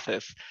an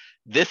office.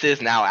 This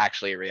is now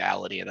actually a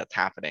reality, and that's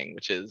happening,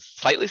 which is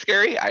slightly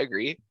scary, I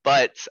agree,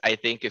 but I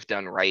think if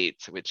done right,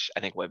 which I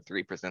think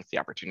Web3 presents the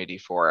opportunity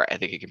for, I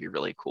think it can be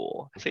really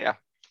cool. So yeah.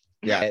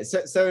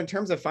 So in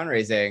terms of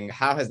fundraising,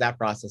 how has that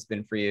process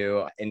been for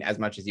you, in as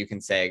much as you can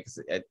say? Because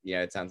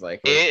it sounds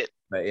like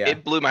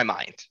it blew my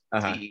mind,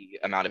 the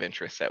amount of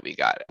interest that we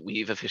got.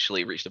 We've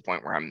officially reached a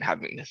point where I'm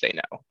having to say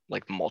no,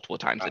 like multiple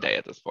times a day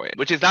at this point,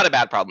 which is not a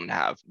bad problem to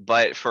have.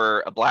 But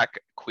for a Black,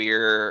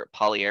 queer,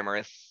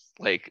 polyamorous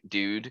like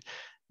dude,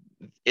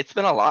 it's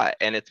been a lot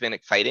and it's been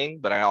exciting,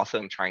 but I also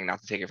am trying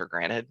not to take it for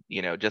granted,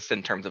 just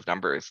in terms of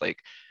numbers, like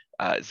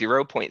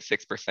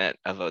 0.6%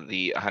 of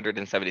the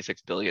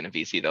 176 billion of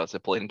VC that was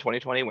deployed in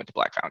 2020 went to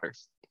Black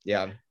founders.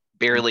 Yeah.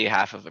 Barely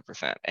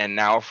 0.5%. And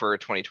now for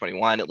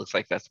 2021, it looks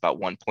like that's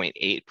about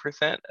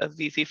 1.8% of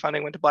VC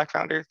funding went to Black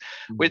founders,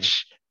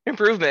 which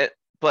improvement,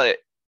 but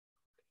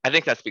I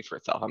think that speaks for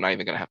itself. I'm not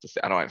even going to have to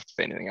say, I don't have to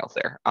say anything else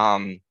there.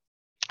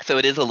 So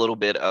it is a little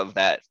bit of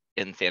that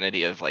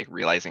insanity of like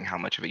realizing how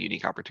much of a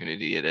unique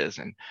opportunity it is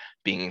and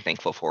being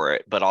thankful for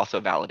it, but also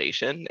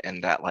validation,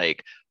 and that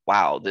like,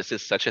 wow, this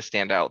is such a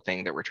standout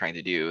thing that we're trying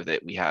to do,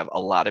 that we have a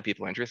lot of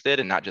people interested,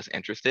 and not just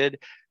interested,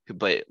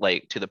 but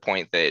like to the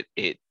point that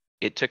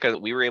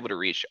we were able to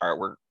we're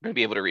going to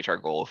be able to reach our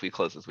goal. If we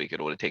close this week,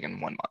 it would have taken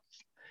 1 month.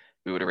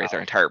 We would have raised our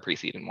entire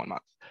pre-seed in 1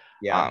 month.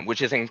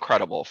 Which is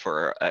incredible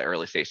for an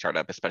early stage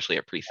startup, especially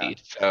a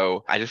pre-seed.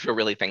 So I just feel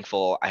really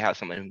thankful. I have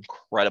some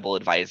incredible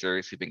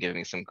advisors who've been giving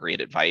me some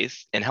great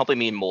advice and helping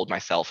me mold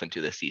myself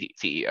into the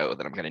CEO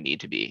that I'm going to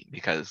need to be,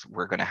 because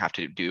we're going to have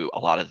to do a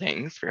lot of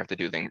things. We're going to have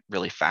to do things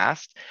really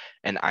fast.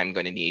 And I'm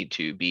going to need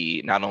to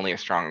be not only a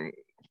strong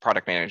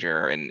product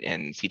manager and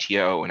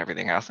CTO and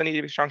everything else, I need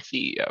to be a strong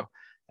CEO.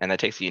 And that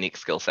takes a unique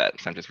skill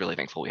set. So I'm just really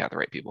thankful we have the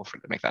right people to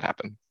make that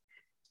happen.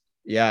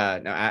 Yeah,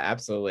 no,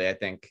 absolutely. I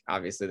think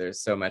obviously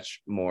there's so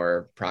much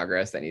more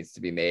progress that needs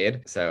to be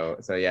made. So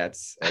yeah,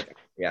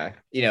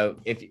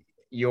 if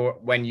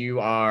when you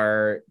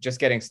are just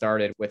getting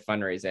started with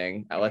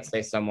fundraising, let's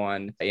say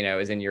someone,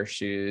 is in your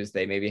shoes,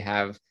 they maybe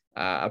have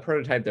a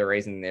prototype they're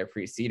raising their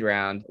pre-seed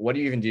round. What do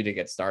you even do to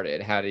get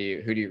started?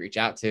 Who do you reach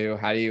out to?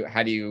 How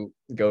do you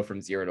go from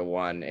 0 to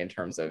 1 in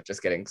terms of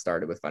just getting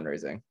started with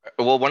fundraising?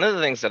 Well, one of the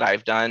things that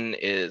I've done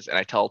is, and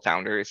I tell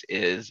founders,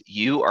 is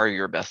you are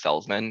your best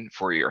salesman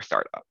for your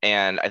startup.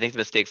 And I think the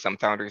mistake some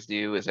founders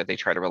do is that they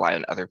try to rely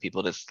on other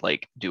people to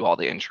like do all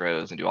the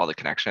intros and do all the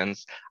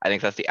connections. I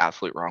think that's the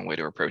absolute wrong way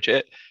to approach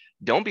it.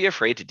 Don't be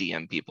afraid to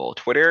DM people.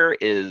 Twitter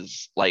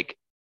is like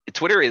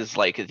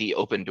the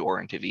open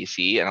door into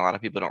VC, and a lot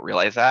of people don't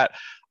realize that.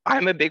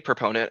 I'm a big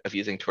proponent of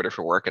using Twitter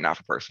for work and not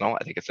for personal.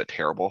 I think it's a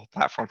terrible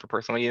platform for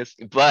personal use.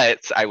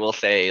 But I will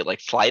say, like,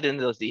 slide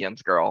into those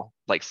DMs, girl.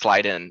 Like,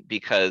 slide in,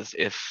 because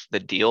if the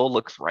deal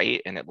looks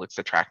right and it looks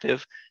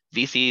attractive,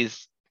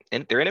 VCs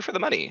they're in it for the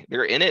money.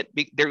 They're in it.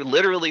 They're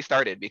literally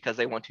started because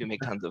they want to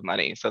make tons of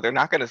money. So they're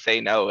not going to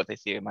say no if they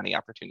see a money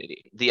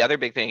opportunity. The other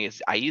big thing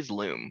is I use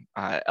Loom,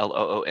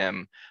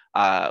 Loom,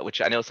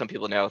 which I know some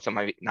people know, some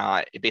might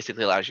not. It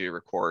basically allows you to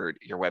record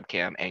your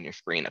webcam and your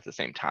screen at the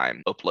same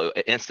time,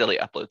 instantly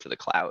upload to the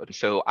cloud.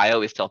 So I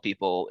always tell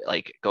people,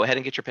 like, go ahead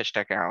and get your pitch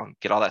deck down,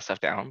 get all that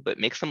stuff down, but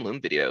make some Loom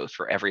videos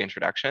for every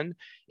introduction.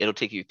 It'll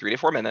take you 3 to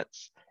 4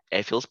 minutes.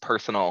 It feels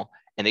personal,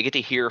 and they get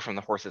to hear from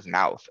the horse's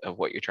mouth of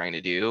what you're trying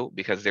to do,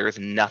 because there is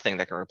nothing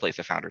that can replace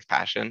a founder's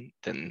passion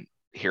than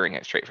hearing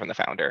it straight from the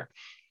founder.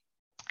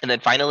 And then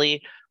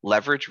finally,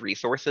 leverage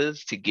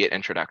resources to get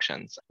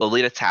introductions.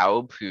 Lolita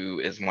Taub, who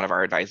is one of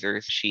our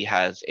advisors, she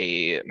has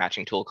a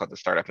matching tool called the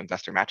Startup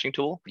Investor Matching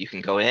Tool. You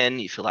can go in,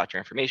 you fill out your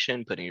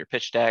information, put in your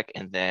pitch deck,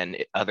 and then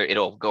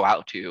it'll go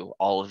out to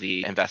all of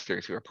the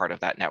investors who are part of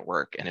that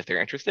network. And if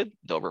they're interested,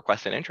 they'll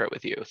request an intro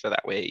with you. So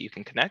that way you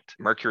can connect.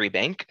 Mercury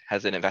Bank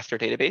has an investor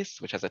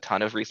database, which has a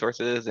ton of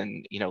resources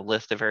and,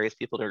 list of various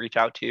people to reach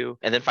out to.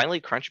 And then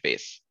finally,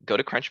 Crunchbase. Go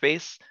to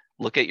Crunchbase,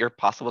 look at your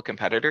possible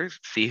competitors,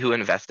 see who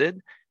invested,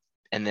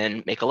 and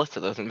then make a list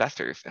of those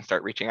investors and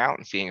start reaching out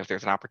and seeing if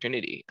there's an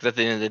opportunity. Because at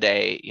the end of the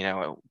day,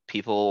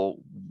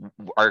 people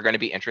are going to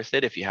be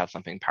interested if you have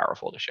something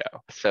powerful to show.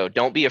 So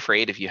don't be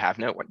afraid if you have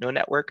no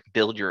network,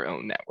 build your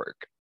own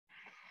network.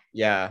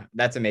 Yeah,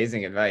 that's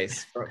amazing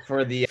advice.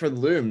 For the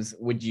Looms,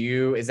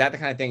 is that the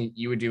kind of thing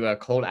you would do, a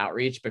cold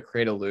outreach, but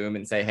create a Loom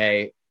and say,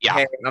 hey,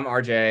 I'm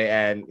RJ,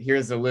 and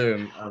here's the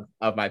Loom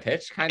of my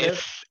pitch, kind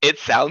of? It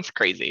sounds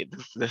crazy.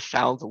 This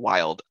sounds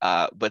wild.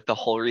 But the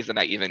whole reason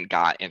I even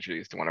got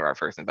introduced to one of our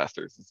first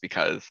investors is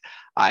because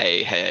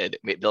I had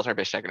built our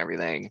pitch deck and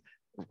everything,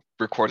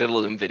 recorded a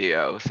Loom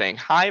video saying,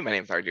 hi, my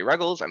name is Arjay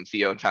Ruggles. I'm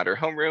CEO and founder of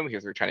Homeroom.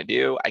 Here's what we're trying to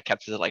do. I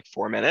kept it to like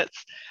 4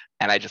 minutes,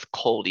 and I just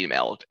cold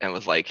emailed and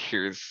was like,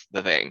 here's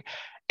the thing.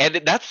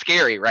 And that's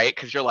scary, right?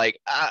 Because you're like,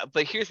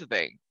 but here's the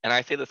thing. And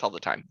I say this all the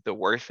time. The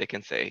worst they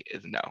can say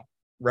is no.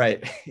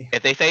 Right.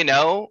 If they say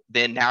no,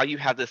 then now you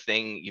have this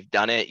thing, you've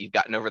done it, you've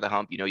gotten over the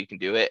hump, you can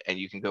do it, and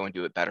you can go and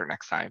do it better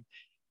next time.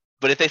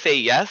 But if they say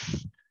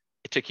yes,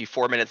 it took you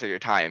 4 minutes of your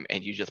time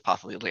and you just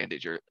possibly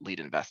landed your lead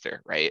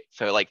investor, right?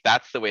 So like,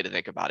 that's the way to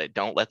think about it.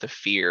 Don't let the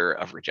fear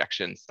of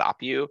rejection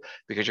stop you,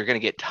 because you're going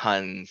to get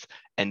tons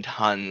and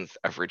tons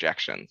of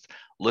rejections.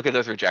 Look at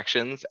those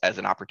rejections as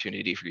an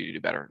opportunity for you to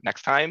do better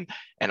next time,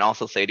 and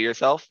also say to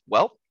yourself,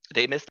 well,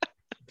 they missed that.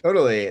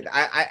 Totally.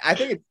 I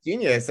think it's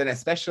genius, and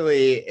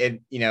especially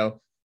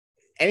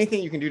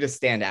anything you can do to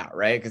stand out,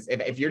 right? Because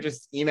if you're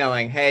just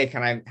emailing, hey,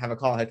 can I have a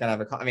call? Hey, can I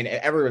have a call? I mean,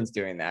 everyone's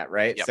doing that,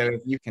 right? Yep. So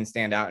if you can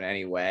stand out in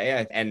any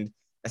way, and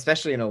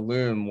especially in a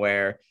Loom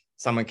where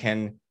someone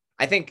can,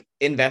 I think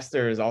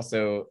investors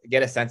also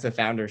get a sense of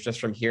founders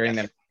just from hearing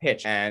them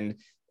pitch. And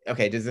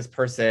okay, does this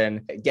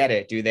person get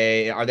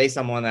it? Are they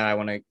someone that I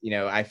want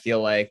to, I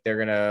feel like they're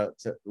gonna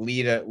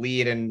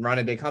lead and run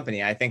a big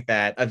company? I think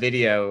that a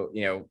video,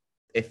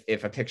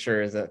 if a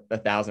picture is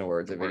 1,000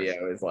 words, a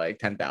video is like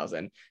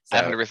 10,000. So,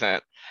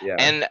 100%.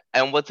 Yeah.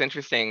 And what's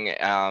interesting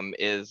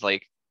is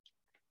like,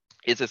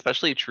 it's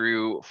especially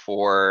true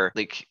for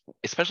like,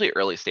 especially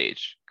early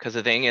stage, because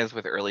the thing is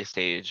with early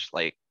stage,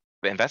 like,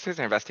 the investors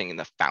are investing in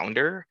the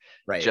founder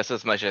just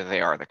as much as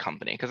they are the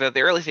company. Because at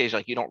the early stage,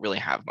 like, you don't really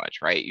have much,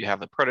 right? You have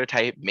the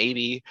prototype,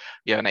 maybe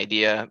you have an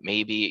idea,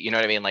 maybe, you know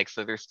what I mean? Like,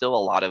 so there's still a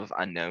lot of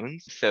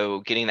unknowns.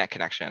 So getting that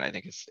connection, I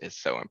think is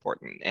so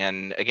important.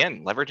 And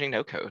again, leveraging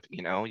no code,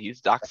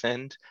 use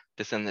DocSend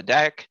to send the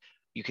deck.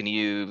 You can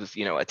use,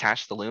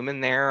 attach the Loom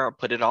in there,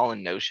 put it all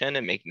in Notion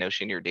and make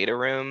Notion your data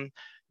room.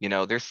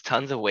 There's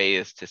tons of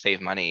ways to save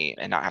money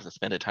and not have to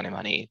spend a ton of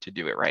money to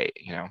do it right,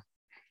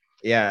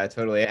 Yeah,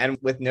 totally. And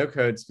with no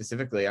code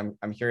specifically,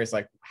 I'm curious,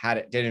 like,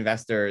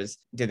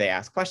 did they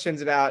ask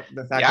questions about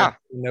the fact that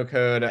no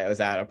code? Was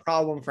that a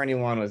problem for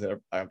anyone? Was it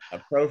a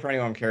pro for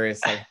anyone? I'm curious,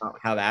 like,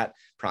 how that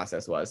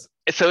process was.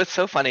 So it's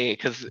so funny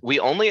because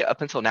we only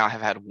up until now have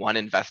had one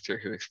investor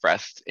who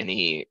expressed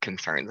any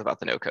concerns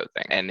about the no code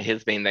thing. And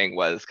his main thing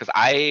was, because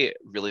I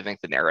really think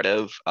the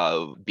narrative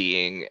of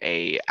being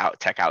a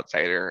tech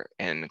outsider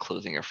and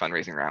closing your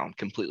fundraising round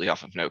completely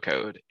off of no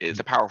code is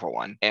a powerful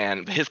one.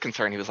 And his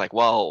concern, he was like,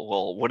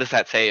 well, what does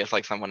that say if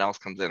like someone else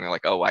comes in and they're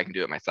like, oh, I can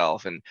do it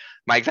myself? And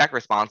my exact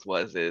response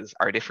is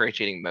our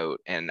differentiating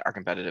moat and our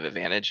competitive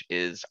advantage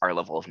is our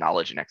level of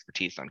knowledge and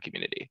expertise on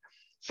community.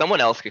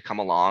 Someone else could come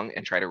along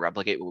and try to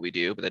replicate what we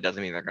do, but that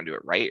doesn't mean they're going to do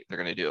it right. They're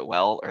going to do it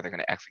well, or they're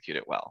going to execute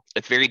it well.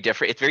 It's very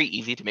different. It's very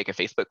easy to make a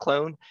Facebook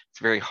clone.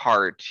 It's very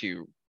hard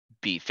to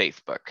be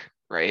Facebook,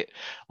 right?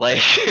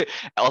 Like,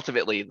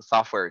 ultimately, the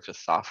software is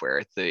just software.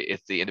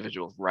 It's the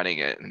individuals running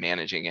it and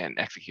managing it and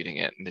executing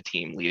it and the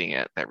team leading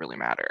it that really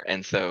matter.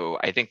 And so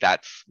I think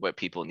that's what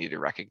people need to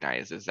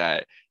recognize, is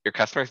that your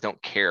customers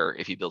don't care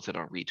if you built it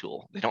on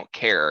Retool. They don't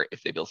care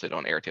if they built it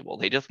on Airtable.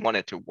 They just want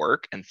it to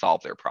work and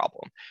solve their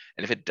problem.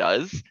 And if it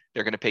does,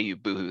 they're going to pay you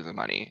boohoo the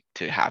money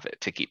to have it,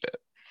 to keep it.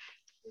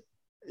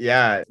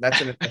 Yeah,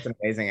 that's an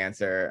amazing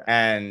answer.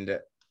 And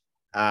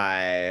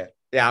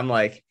I'm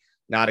like,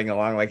 nodding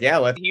along like, yeah,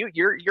 let's.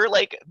 You're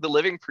like the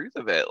living proof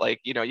of it. Like,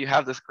 you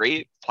have this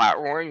great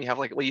platform. You have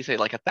like, what do you say,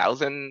 like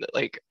 1,000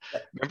 like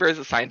members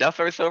that signed up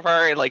for so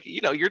far, and like,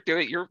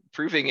 you're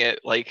proving it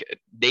like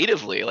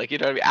natively, like,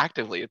 what I mean,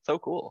 actively. It's so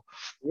cool.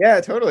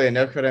 Yeah, totally. And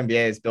No Code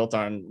MBA is built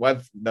on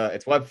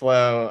it's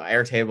Webflow,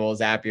 Airtable,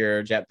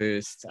 Zapier,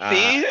 JetBoost,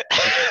 See?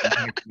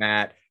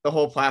 Matt, the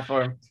whole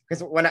platform.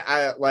 Because when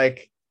I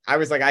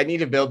was like, I need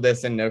to build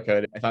this in no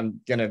code if I'm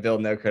gonna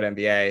build no code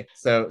MBA.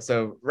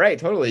 So right,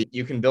 totally.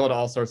 You can build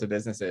all sorts of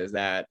businesses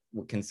that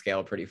can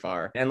scale pretty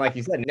far. And like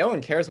you said, no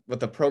one cares what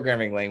the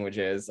programming language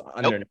is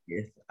underneath,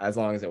 nope, as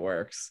long as it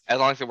works. As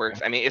long as it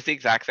works. I mean, it's the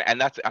exact same.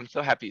 And I'm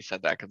so happy you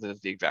said that, because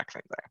it's the exact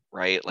same thing,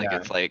 right? Like,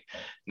 it's like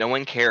no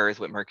one cares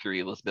what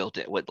Mercury was built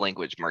in, what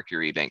language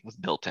Mercury Bank was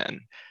built in.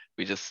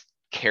 We just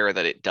care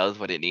that it does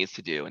what it needs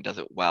to do and does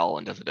it well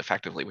and does it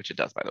effectively, which it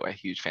does, by the way.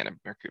 Huge fan of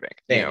Mercury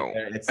Bank.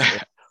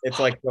 It's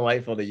like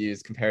delightful to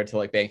use compared to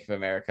like Bank of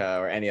America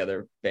or any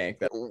other bank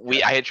that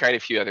I had tried a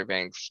few other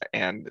banks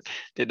and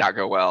did not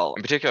go well.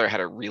 In particular, I had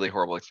a really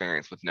horrible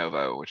experience with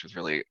Novo, which was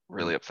really,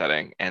 really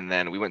upsetting. And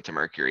then we went to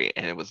Mercury,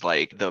 and it was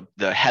like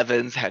the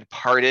heavens had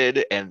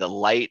parted and the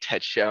light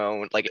had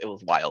shone. Like, it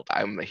was wild.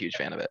 I'm a huge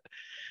fan of it.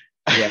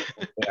 Yeah,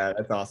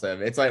 that's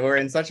awesome. It's like we're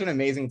in such an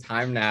amazing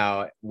time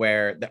now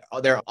where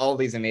there are all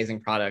these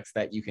amazing products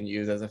that you can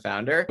use as a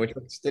founder, which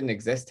just didn't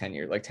exist 10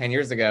 years. Like 10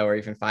 years ago, or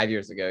even 5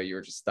 years ago, you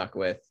were just stuck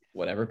with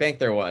whatever bank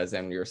there was,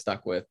 and you were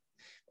stuck with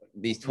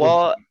these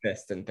tools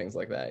and things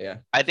like that. Yeah,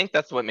 I think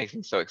that's what makes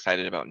me so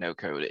excited about no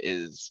code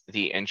is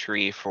the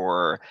entry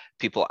for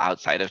people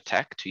outside of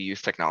tech to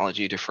use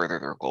technology to further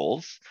their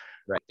goals.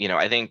 Right.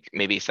 I think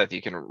maybe, Seth,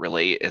 you can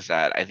relate, is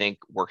that I think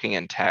working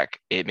in tech,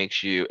 it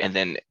makes you, and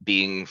then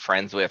being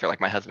friends with, or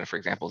like my husband, for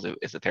example,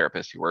 is a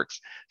therapist who works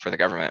for the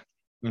government.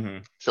 Mm-hmm.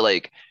 So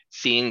like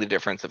seeing the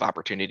difference of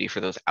opportunity for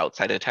those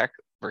outside of tech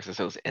versus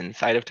those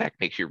inside of tech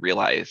makes you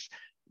realize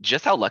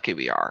just how lucky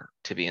we are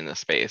to be in this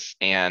space,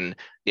 and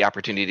the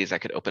opportunities that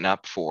could open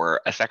up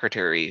for a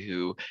secretary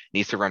who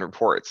needs to run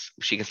reports.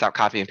 She can stop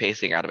copying and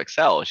pasting out of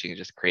Excel. She can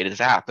just create this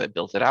app that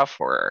builds it out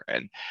for her,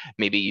 and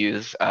maybe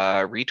use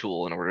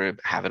Retool in order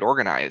to have it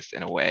organized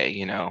in a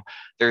way.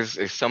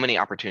 There's so many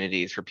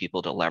opportunities for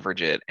people to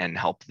leverage it and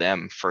help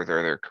them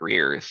further their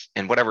careers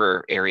in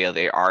whatever area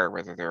they are,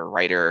 whether they're a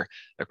writer,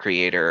 a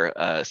creator,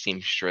 a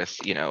seamstress,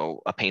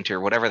 a painter,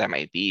 whatever that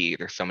might be.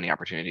 There's so many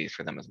opportunities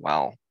for them as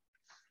well.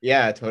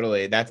 Yeah,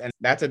 totally.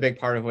 That's a big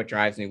part of what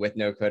drives me with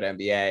No Code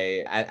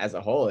MBA as a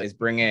whole, is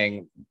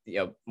bringing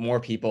more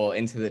people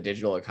into the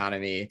digital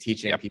economy,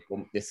 teaching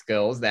people the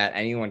skills that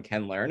anyone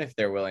can learn if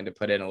they're willing to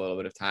put in a little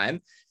bit of time,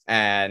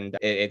 and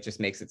it just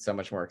makes it so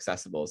much more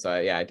accessible. So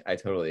yeah, I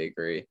totally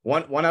agree.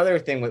 One other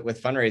thing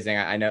with fundraising,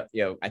 I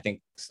know I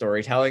think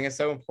storytelling is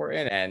so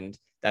important, and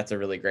that's a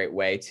really great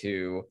way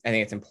to, I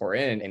think it's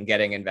important in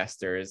getting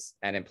investors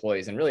and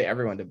employees and really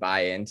everyone to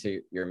buy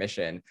into your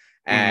mission.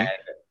 Mm-hmm.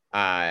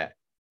 And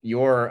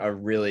you're a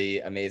really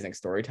amazing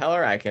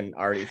storyteller. I can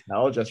already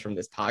tell just from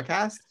this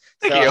podcast.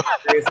 Thank you.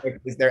 Like,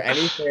 is there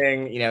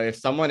anything, if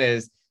someone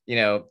is,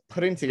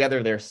 putting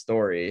together their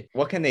story,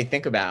 what can they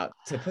think about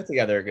to put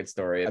together a good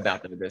story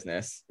about their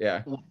business?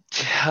 Yeah.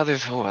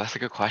 That's a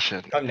good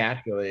question. Come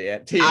naturally.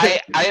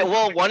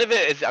 Well, one of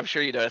it is, I'm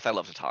sure you noticed, I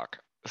love to talk.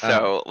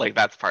 So like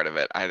that's part of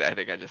it. I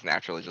think I just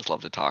naturally just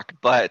love to talk.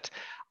 But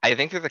I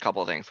think there's a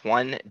couple of things.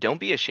 One, don't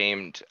be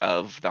ashamed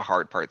of the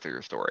hard parts of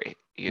your story.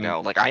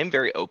 Like I am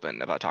very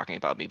open about talking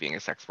about me being a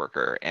sex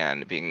worker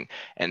and the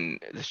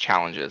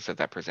challenges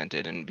that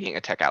presented, and being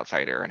a tech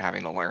outsider and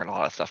having to learn a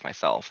lot of stuff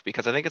myself,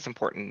 because I think it's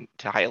important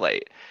to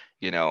highlight.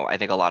 I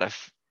think a lot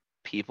of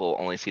people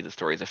only see the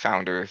stories of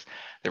founders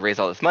that raise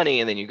all this money,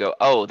 and then you go,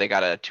 oh, they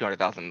got a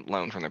 $200,000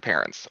 loan from their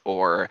parents,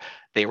 or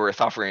they were a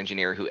software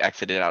engineer who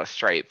exited out of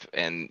Stripe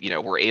and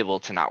were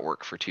able to not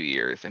work for 2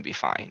 years and be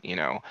fine.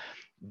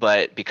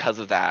 But because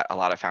of that, a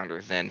lot of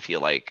founders then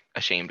feel like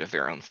ashamed of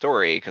their own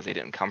story because they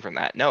didn't come from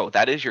that. No,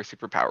 that is your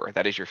superpower.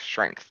 That is your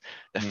strength.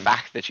 The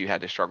fact that you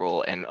had to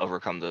struggle and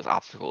overcome those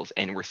obstacles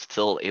and were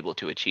still able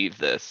to achieve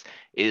this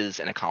is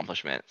an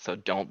accomplishment. So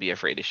don't be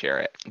afraid to share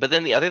it. But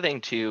then the other thing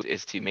too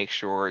is to make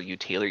sure you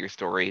tailor your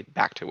story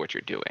back to what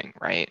you're doing,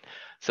 right?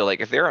 So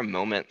like if there are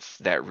moments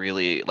that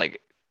really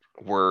like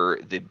were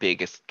the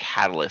biggest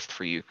catalyst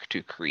for you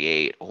to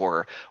create,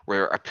 or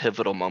were a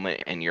pivotal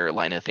moment in your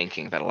line of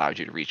thinking that allowed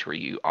you to reach where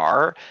you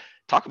are,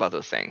 talk about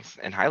those things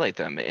and highlight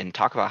them, and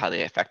talk about how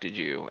they affected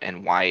you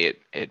and why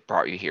it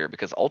brought you here.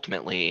 Because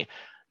ultimately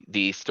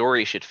the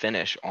story should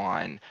finish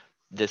on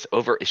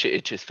it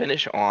should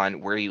finish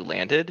on where you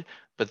landed,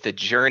 but the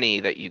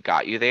journey that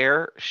got you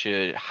there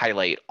should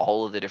highlight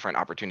all of the different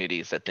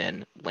opportunities that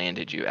then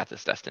landed you at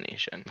this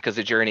destination, because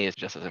the journey is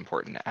just as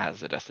important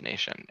as the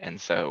destination.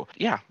 And so,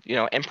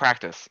 and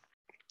practice.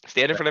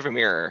 Stand in front of a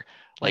mirror,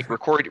 like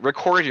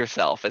record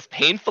yourself. As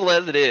painful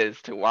as it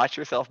is to watch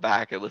yourself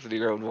back and listen to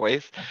your own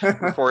voice,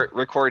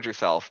 record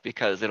yourself,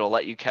 because it'll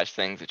let you catch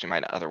things that you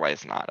might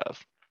otherwise not have.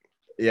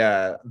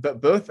 Yeah,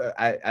 but both,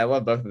 I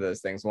love both of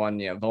those things. One,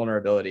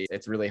 vulnerability,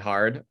 it's really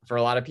hard for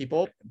a lot of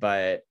people,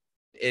 but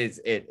it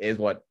is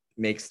what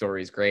makes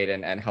stories great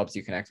and helps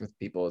you connect with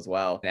people as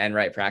well. And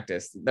right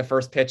practice. The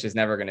first pitch is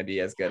never going to be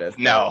as good as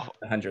No,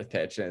 the 100th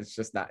pitch. And it's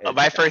just not.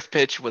 my first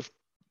pitch was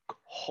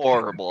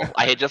horrible.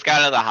 I had just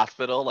got out of the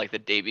hospital like the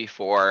day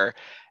before,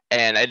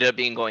 and I ended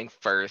up going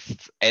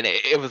first, and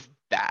it was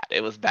bad.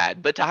 It was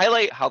bad. But to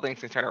highlight how things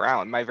can turn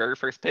around, my very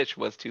first pitch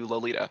was to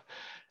Lolita,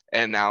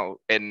 and now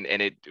and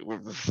it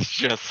was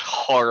just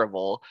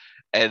horrible.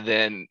 And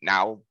then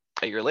now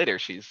a year later,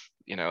 she's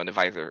an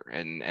advisor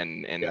and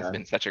has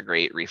been such a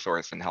great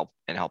resource and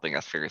helping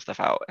us figure stuff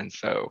out. And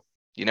so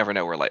you never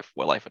know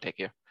what life would take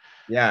you.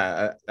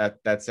 Yeah,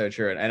 that's so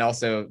true. And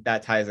also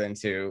that ties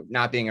into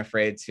not being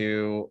afraid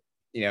to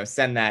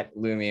send that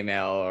Loom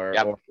email or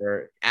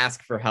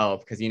ask for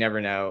help, because you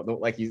never know.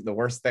 Like the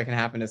worst that can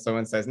happen is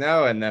someone says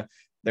no, and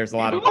there's a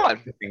lot of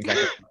things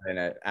that can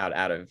happen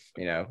out of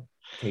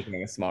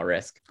taking a small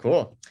risk.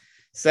 Cool.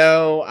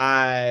 So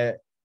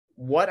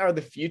what are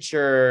the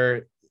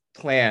future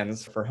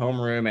plans for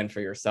Homeroom and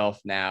for yourself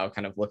now,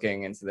 kind of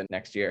looking into the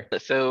next year?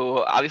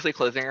 So obviously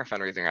closing our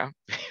fundraising round,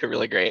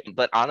 really great.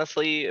 But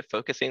honestly,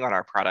 focusing on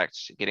our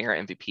product, getting our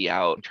MVP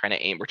out, we're trying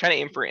to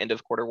aim for end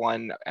of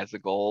Q1 as a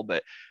goal,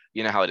 but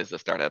you know how it is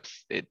with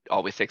startups. It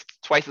always takes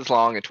twice as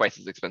long and twice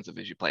as expensive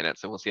as you plan it.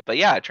 So we'll see. But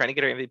yeah, trying to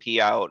get our MVP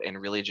out and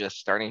really just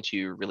starting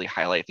to really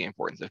highlight the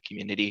importance of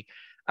community.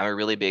 I'm a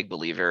really big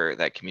believer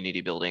that community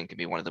building can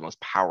be one of the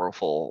most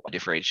powerful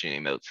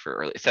differentiating modes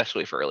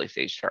especially for early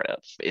stage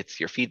startups. It's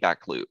your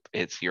feedback loop.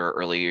 It's your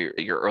early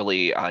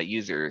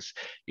users,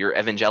 your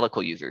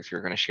evangelical users who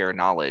are going to share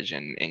knowledge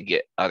and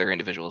get other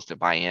individuals to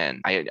buy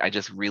in. I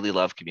just really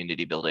love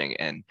community building,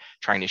 and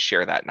trying to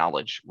share that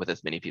knowledge with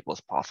as many people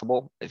as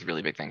possible is a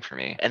really big thing for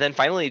me. And then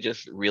finally,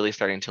 just really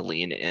starting to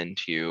lean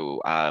into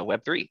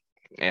Web3.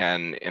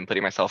 And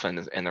putting myself in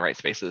the right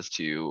spaces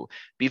to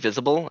be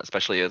visible,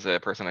 especially as a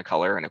person of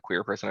color and a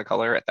queer person of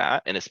color at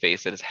that, in a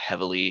space that is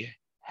heavily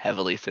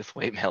cis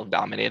white male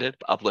dominated,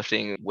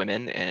 uplifting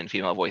women and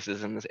female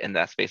voices in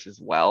that space as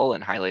well,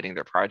 and highlighting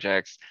their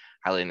projects,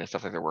 highlighting the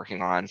stuff that they're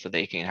working on so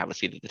they can have a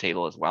seat at the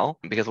table as well.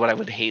 Because what I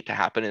would hate to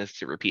happen is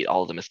to repeat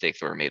all of the mistakes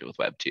that were made with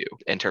Web 2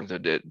 in terms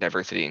of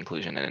diversity,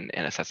 inclusion, and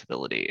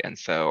accessibility. And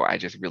so I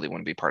just really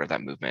want to be part of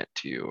that movement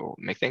to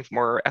make things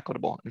more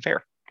equitable and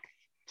fair.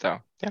 So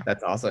yeah,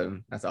 that's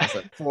awesome.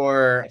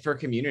 For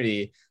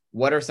community,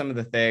 what are some of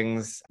the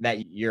things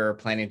that you're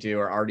planning to do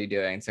or already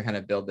doing to kind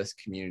of build this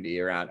community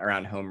around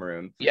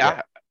Homeroom?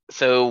 Yeah.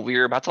 So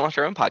we're about to launch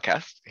our own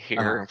podcast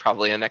here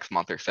probably in the next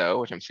month or so,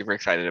 which I'm super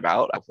excited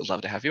about. I would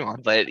love to have you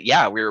on. But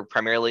yeah, we're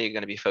primarily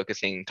going to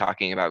be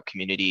talking about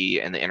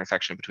community and the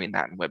intersection between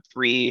that and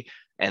Web3.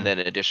 And then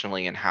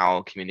additionally, in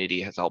how community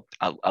has helped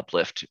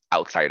uplift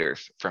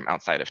outsiders from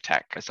outside of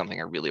tech is something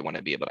I really want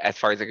to be able to. As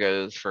far as it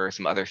goes for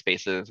some other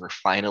spaces, we're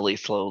finally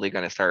slowly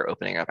going to start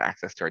opening up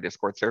access to our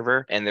Discord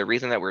server. And the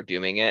reason that we're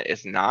doing it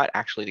is not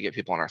actually to get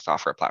people on our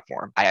software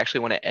platform. I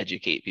actually want to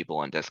educate people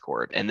on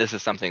Discord. And this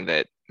is something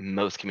that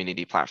most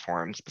community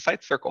platforms,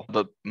 besides Circle,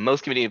 but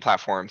most community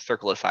platforms,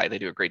 Circle aside, they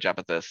do a great job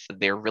at this.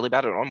 They're really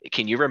bad at it.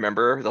 Can you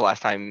remember the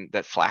last time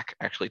that Slack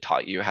actually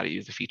taught you how to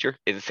use a feature?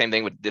 It's the same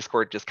thing with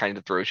Discord, just kind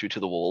of throws you to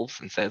the wolves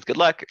and says, good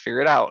luck,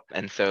 figure it out.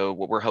 And so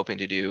what we're hoping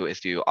to do is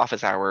do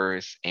office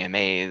hours,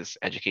 AMAs,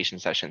 education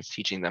sessions,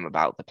 teaching them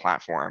about the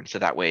platform. So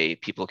that way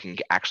people can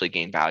actually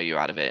gain value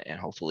out of it and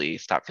hopefully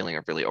stop feeling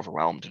really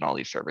overwhelmed in all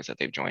these servers that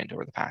they've joined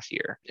over the past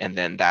year. And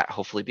then that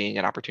hopefully being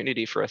an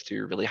opportunity for us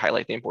to really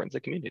highlight the importance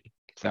of community.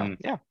 So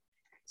yeah.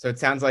 So it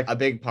sounds like a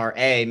big part,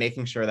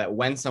 making sure that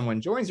when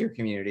someone joins your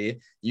community,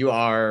 you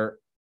are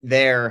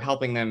there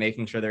helping them,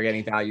 making sure they're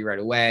getting value right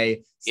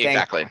away,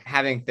 exactly,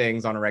 having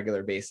things on a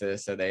regular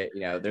basis so they,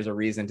 there's a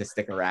reason to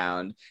stick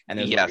around and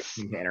there's a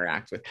reason to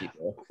interact with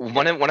people.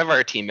 One of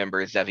our team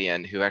members,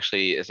 Zevian, who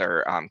actually is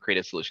our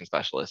creative solution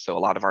specialist. So a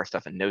lot of our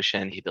stuff in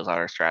Notion, he builds out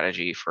our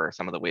strategy for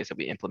some of the ways that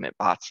we implement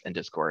bots in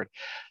Discord.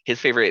 His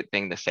favorite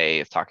thing to say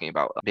is talking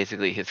about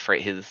basically his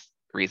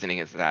reasoning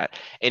is that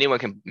anyone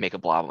can make a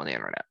blob on the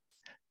internet,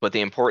 but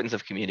the importance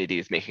of community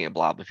is making a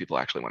blob that people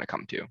actually want to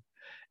come to.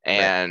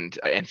 And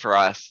for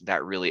us,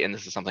 that really, and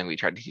this is something we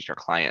try to teach our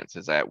clients,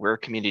 is that we're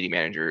community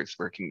managers.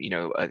 We're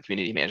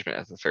community management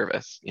as a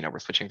service. We're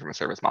switching from a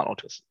service model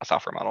to a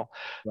software model.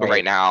 But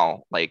right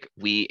now, like,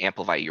 we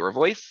amplify your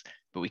voice,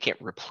 but we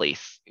can't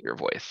replace your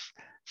voice.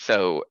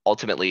 So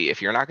ultimately,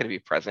 if you're not going to be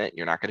present,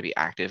 you're not going to be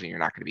active, and you're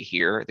not going to be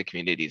here, the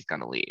community is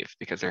going to leave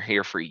because they're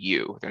here for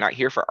you. They're not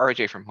here for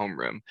RJ from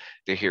Homeroom.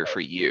 They're here for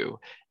you.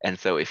 And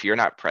so if you're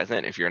not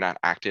present, if you're not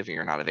active, and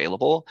you're not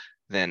available,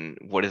 then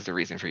what is the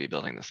reason for you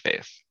building the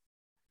space?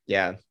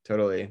 Yeah,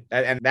 totally.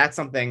 And that's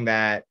something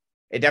that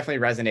it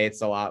definitely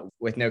resonates a lot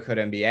with No Code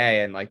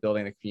MBA and like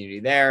building the community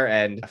there.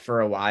 And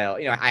for a while,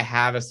 I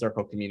have a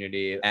Circle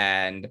community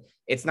and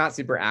it's not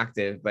super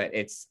active, but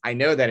I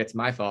know that it's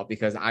my fault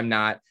because I'm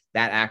not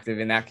that active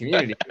in that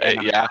community.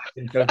 Yeah.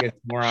 And focus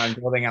more on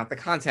building out the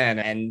content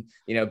and,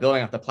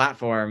 building out the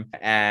platform.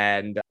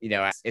 And,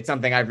 it's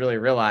something I've really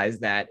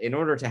realized that in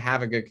order to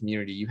have a good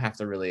community, you have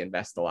to really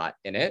invest a lot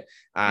in it.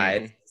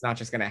 It's not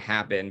just going to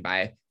happen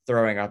by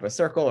throwing up a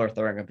circle or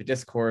throwing up a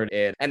Discord.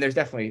 And there's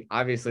definitely,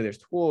 obviously, there's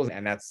tools,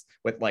 and that's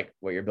with like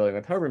what you're building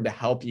with Homeroom to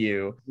help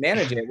you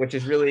manage it, which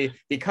is really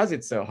because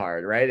it's so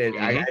hard, right?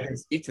 I can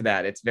speak to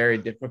that. It's very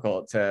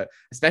difficult to,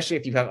 especially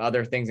if you have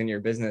other things in your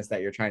business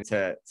that you're trying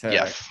to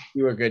Yes.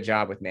 do a good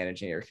job with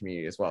managing your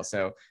community as well.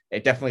 So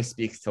it definitely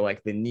speaks to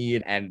like the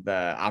need and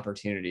the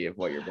opportunity of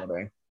what you're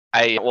building.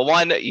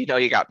 One, you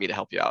got me to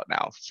help you out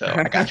now, so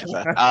I got you,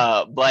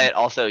 Seth. But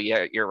also,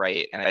 yeah, you're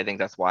right, and I think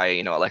that's why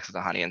Alexis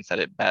Ohanian said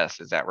it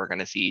best, is that we're going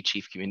to see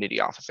Chief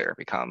Community Officer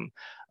become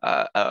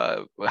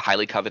a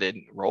highly coveted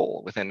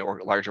role within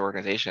large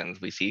organizations.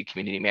 We see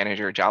community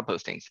manager job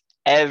postings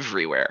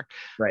everywhere,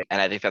 right?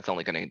 And I think that's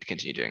only going to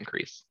continue to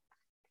increase.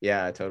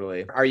 Yeah,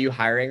 totally. Are you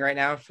hiring right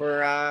now for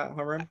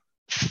Homeroom?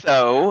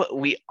 So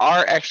we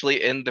are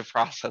actually in the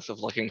process of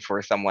looking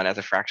for someone as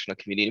a fractional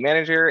community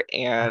manager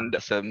and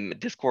some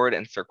Discord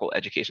and Circle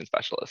education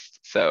specialists.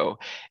 So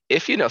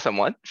if you know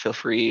someone, feel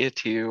free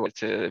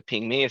to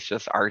ping me. It's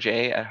just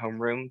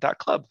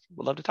rj@homeroom.club.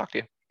 We'd love to talk to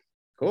you.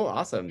 Cool.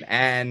 Awesome.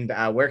 And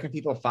where can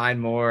people find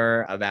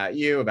more about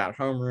you, about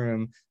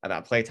Homeroom,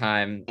 about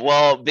Playtime?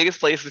 Well,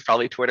 biggest place is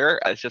probably Twitter.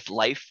 It's just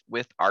Life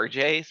with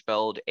RJ,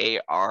 spelled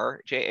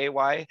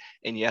ARJAY.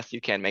 And yes, you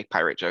can make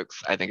pirate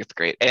jokes. I think it's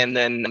great. And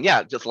then,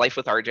 yeah, just Life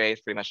with RJ is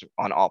pretty much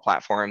on all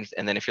platforms.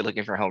 And then if you're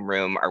looking for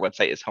Homeroom, our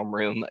website is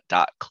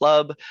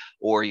homeroom.club,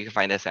 or you can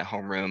find us at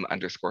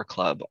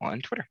homeroom_club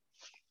on Twitter.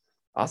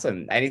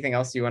 Awesome. Anything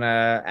else you want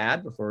to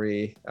add before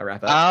we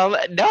wrap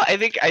up? No, I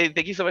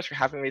thank you so much for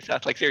having me,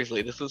 Seth. Like,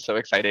 seriously, this was so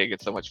exciting.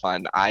 It's so much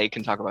fun. I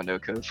can talk about no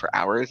code for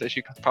hours, as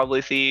you can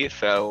probably see.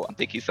 So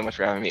thank you so much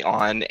for having me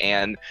on.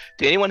 And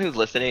to anyone who's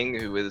listening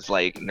who is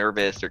like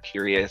nervous or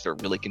curious or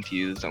really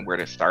confused on where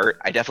to start,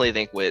 I definitely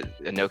think what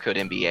a no code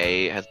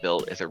MBA has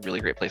built is a really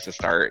great place to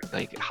start.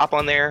 Like, hop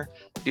on there,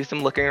 do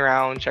some looking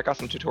around, check out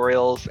some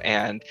tutorials.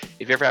 And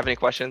if you ever have any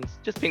questions,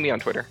 just ping me on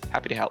Twitter.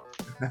 Happy to help.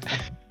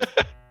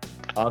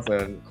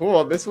 Awesome.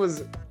 Cool. This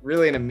was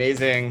really an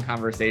amazing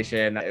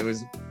conversation. It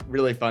was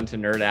really fun to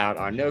nerd out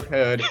on no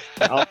code,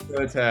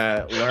 also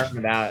to learn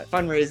about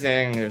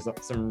fundraising. There's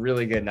some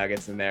really good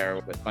nuggets in there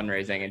with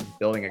fundraising and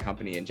building a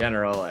company in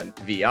general and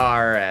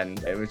VR.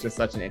 And it was just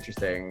such an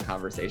interesting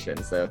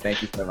conversation. So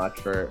thank you so much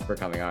for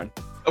coming on.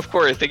 Of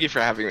course. Thank you for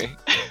having me.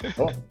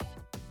 Cool.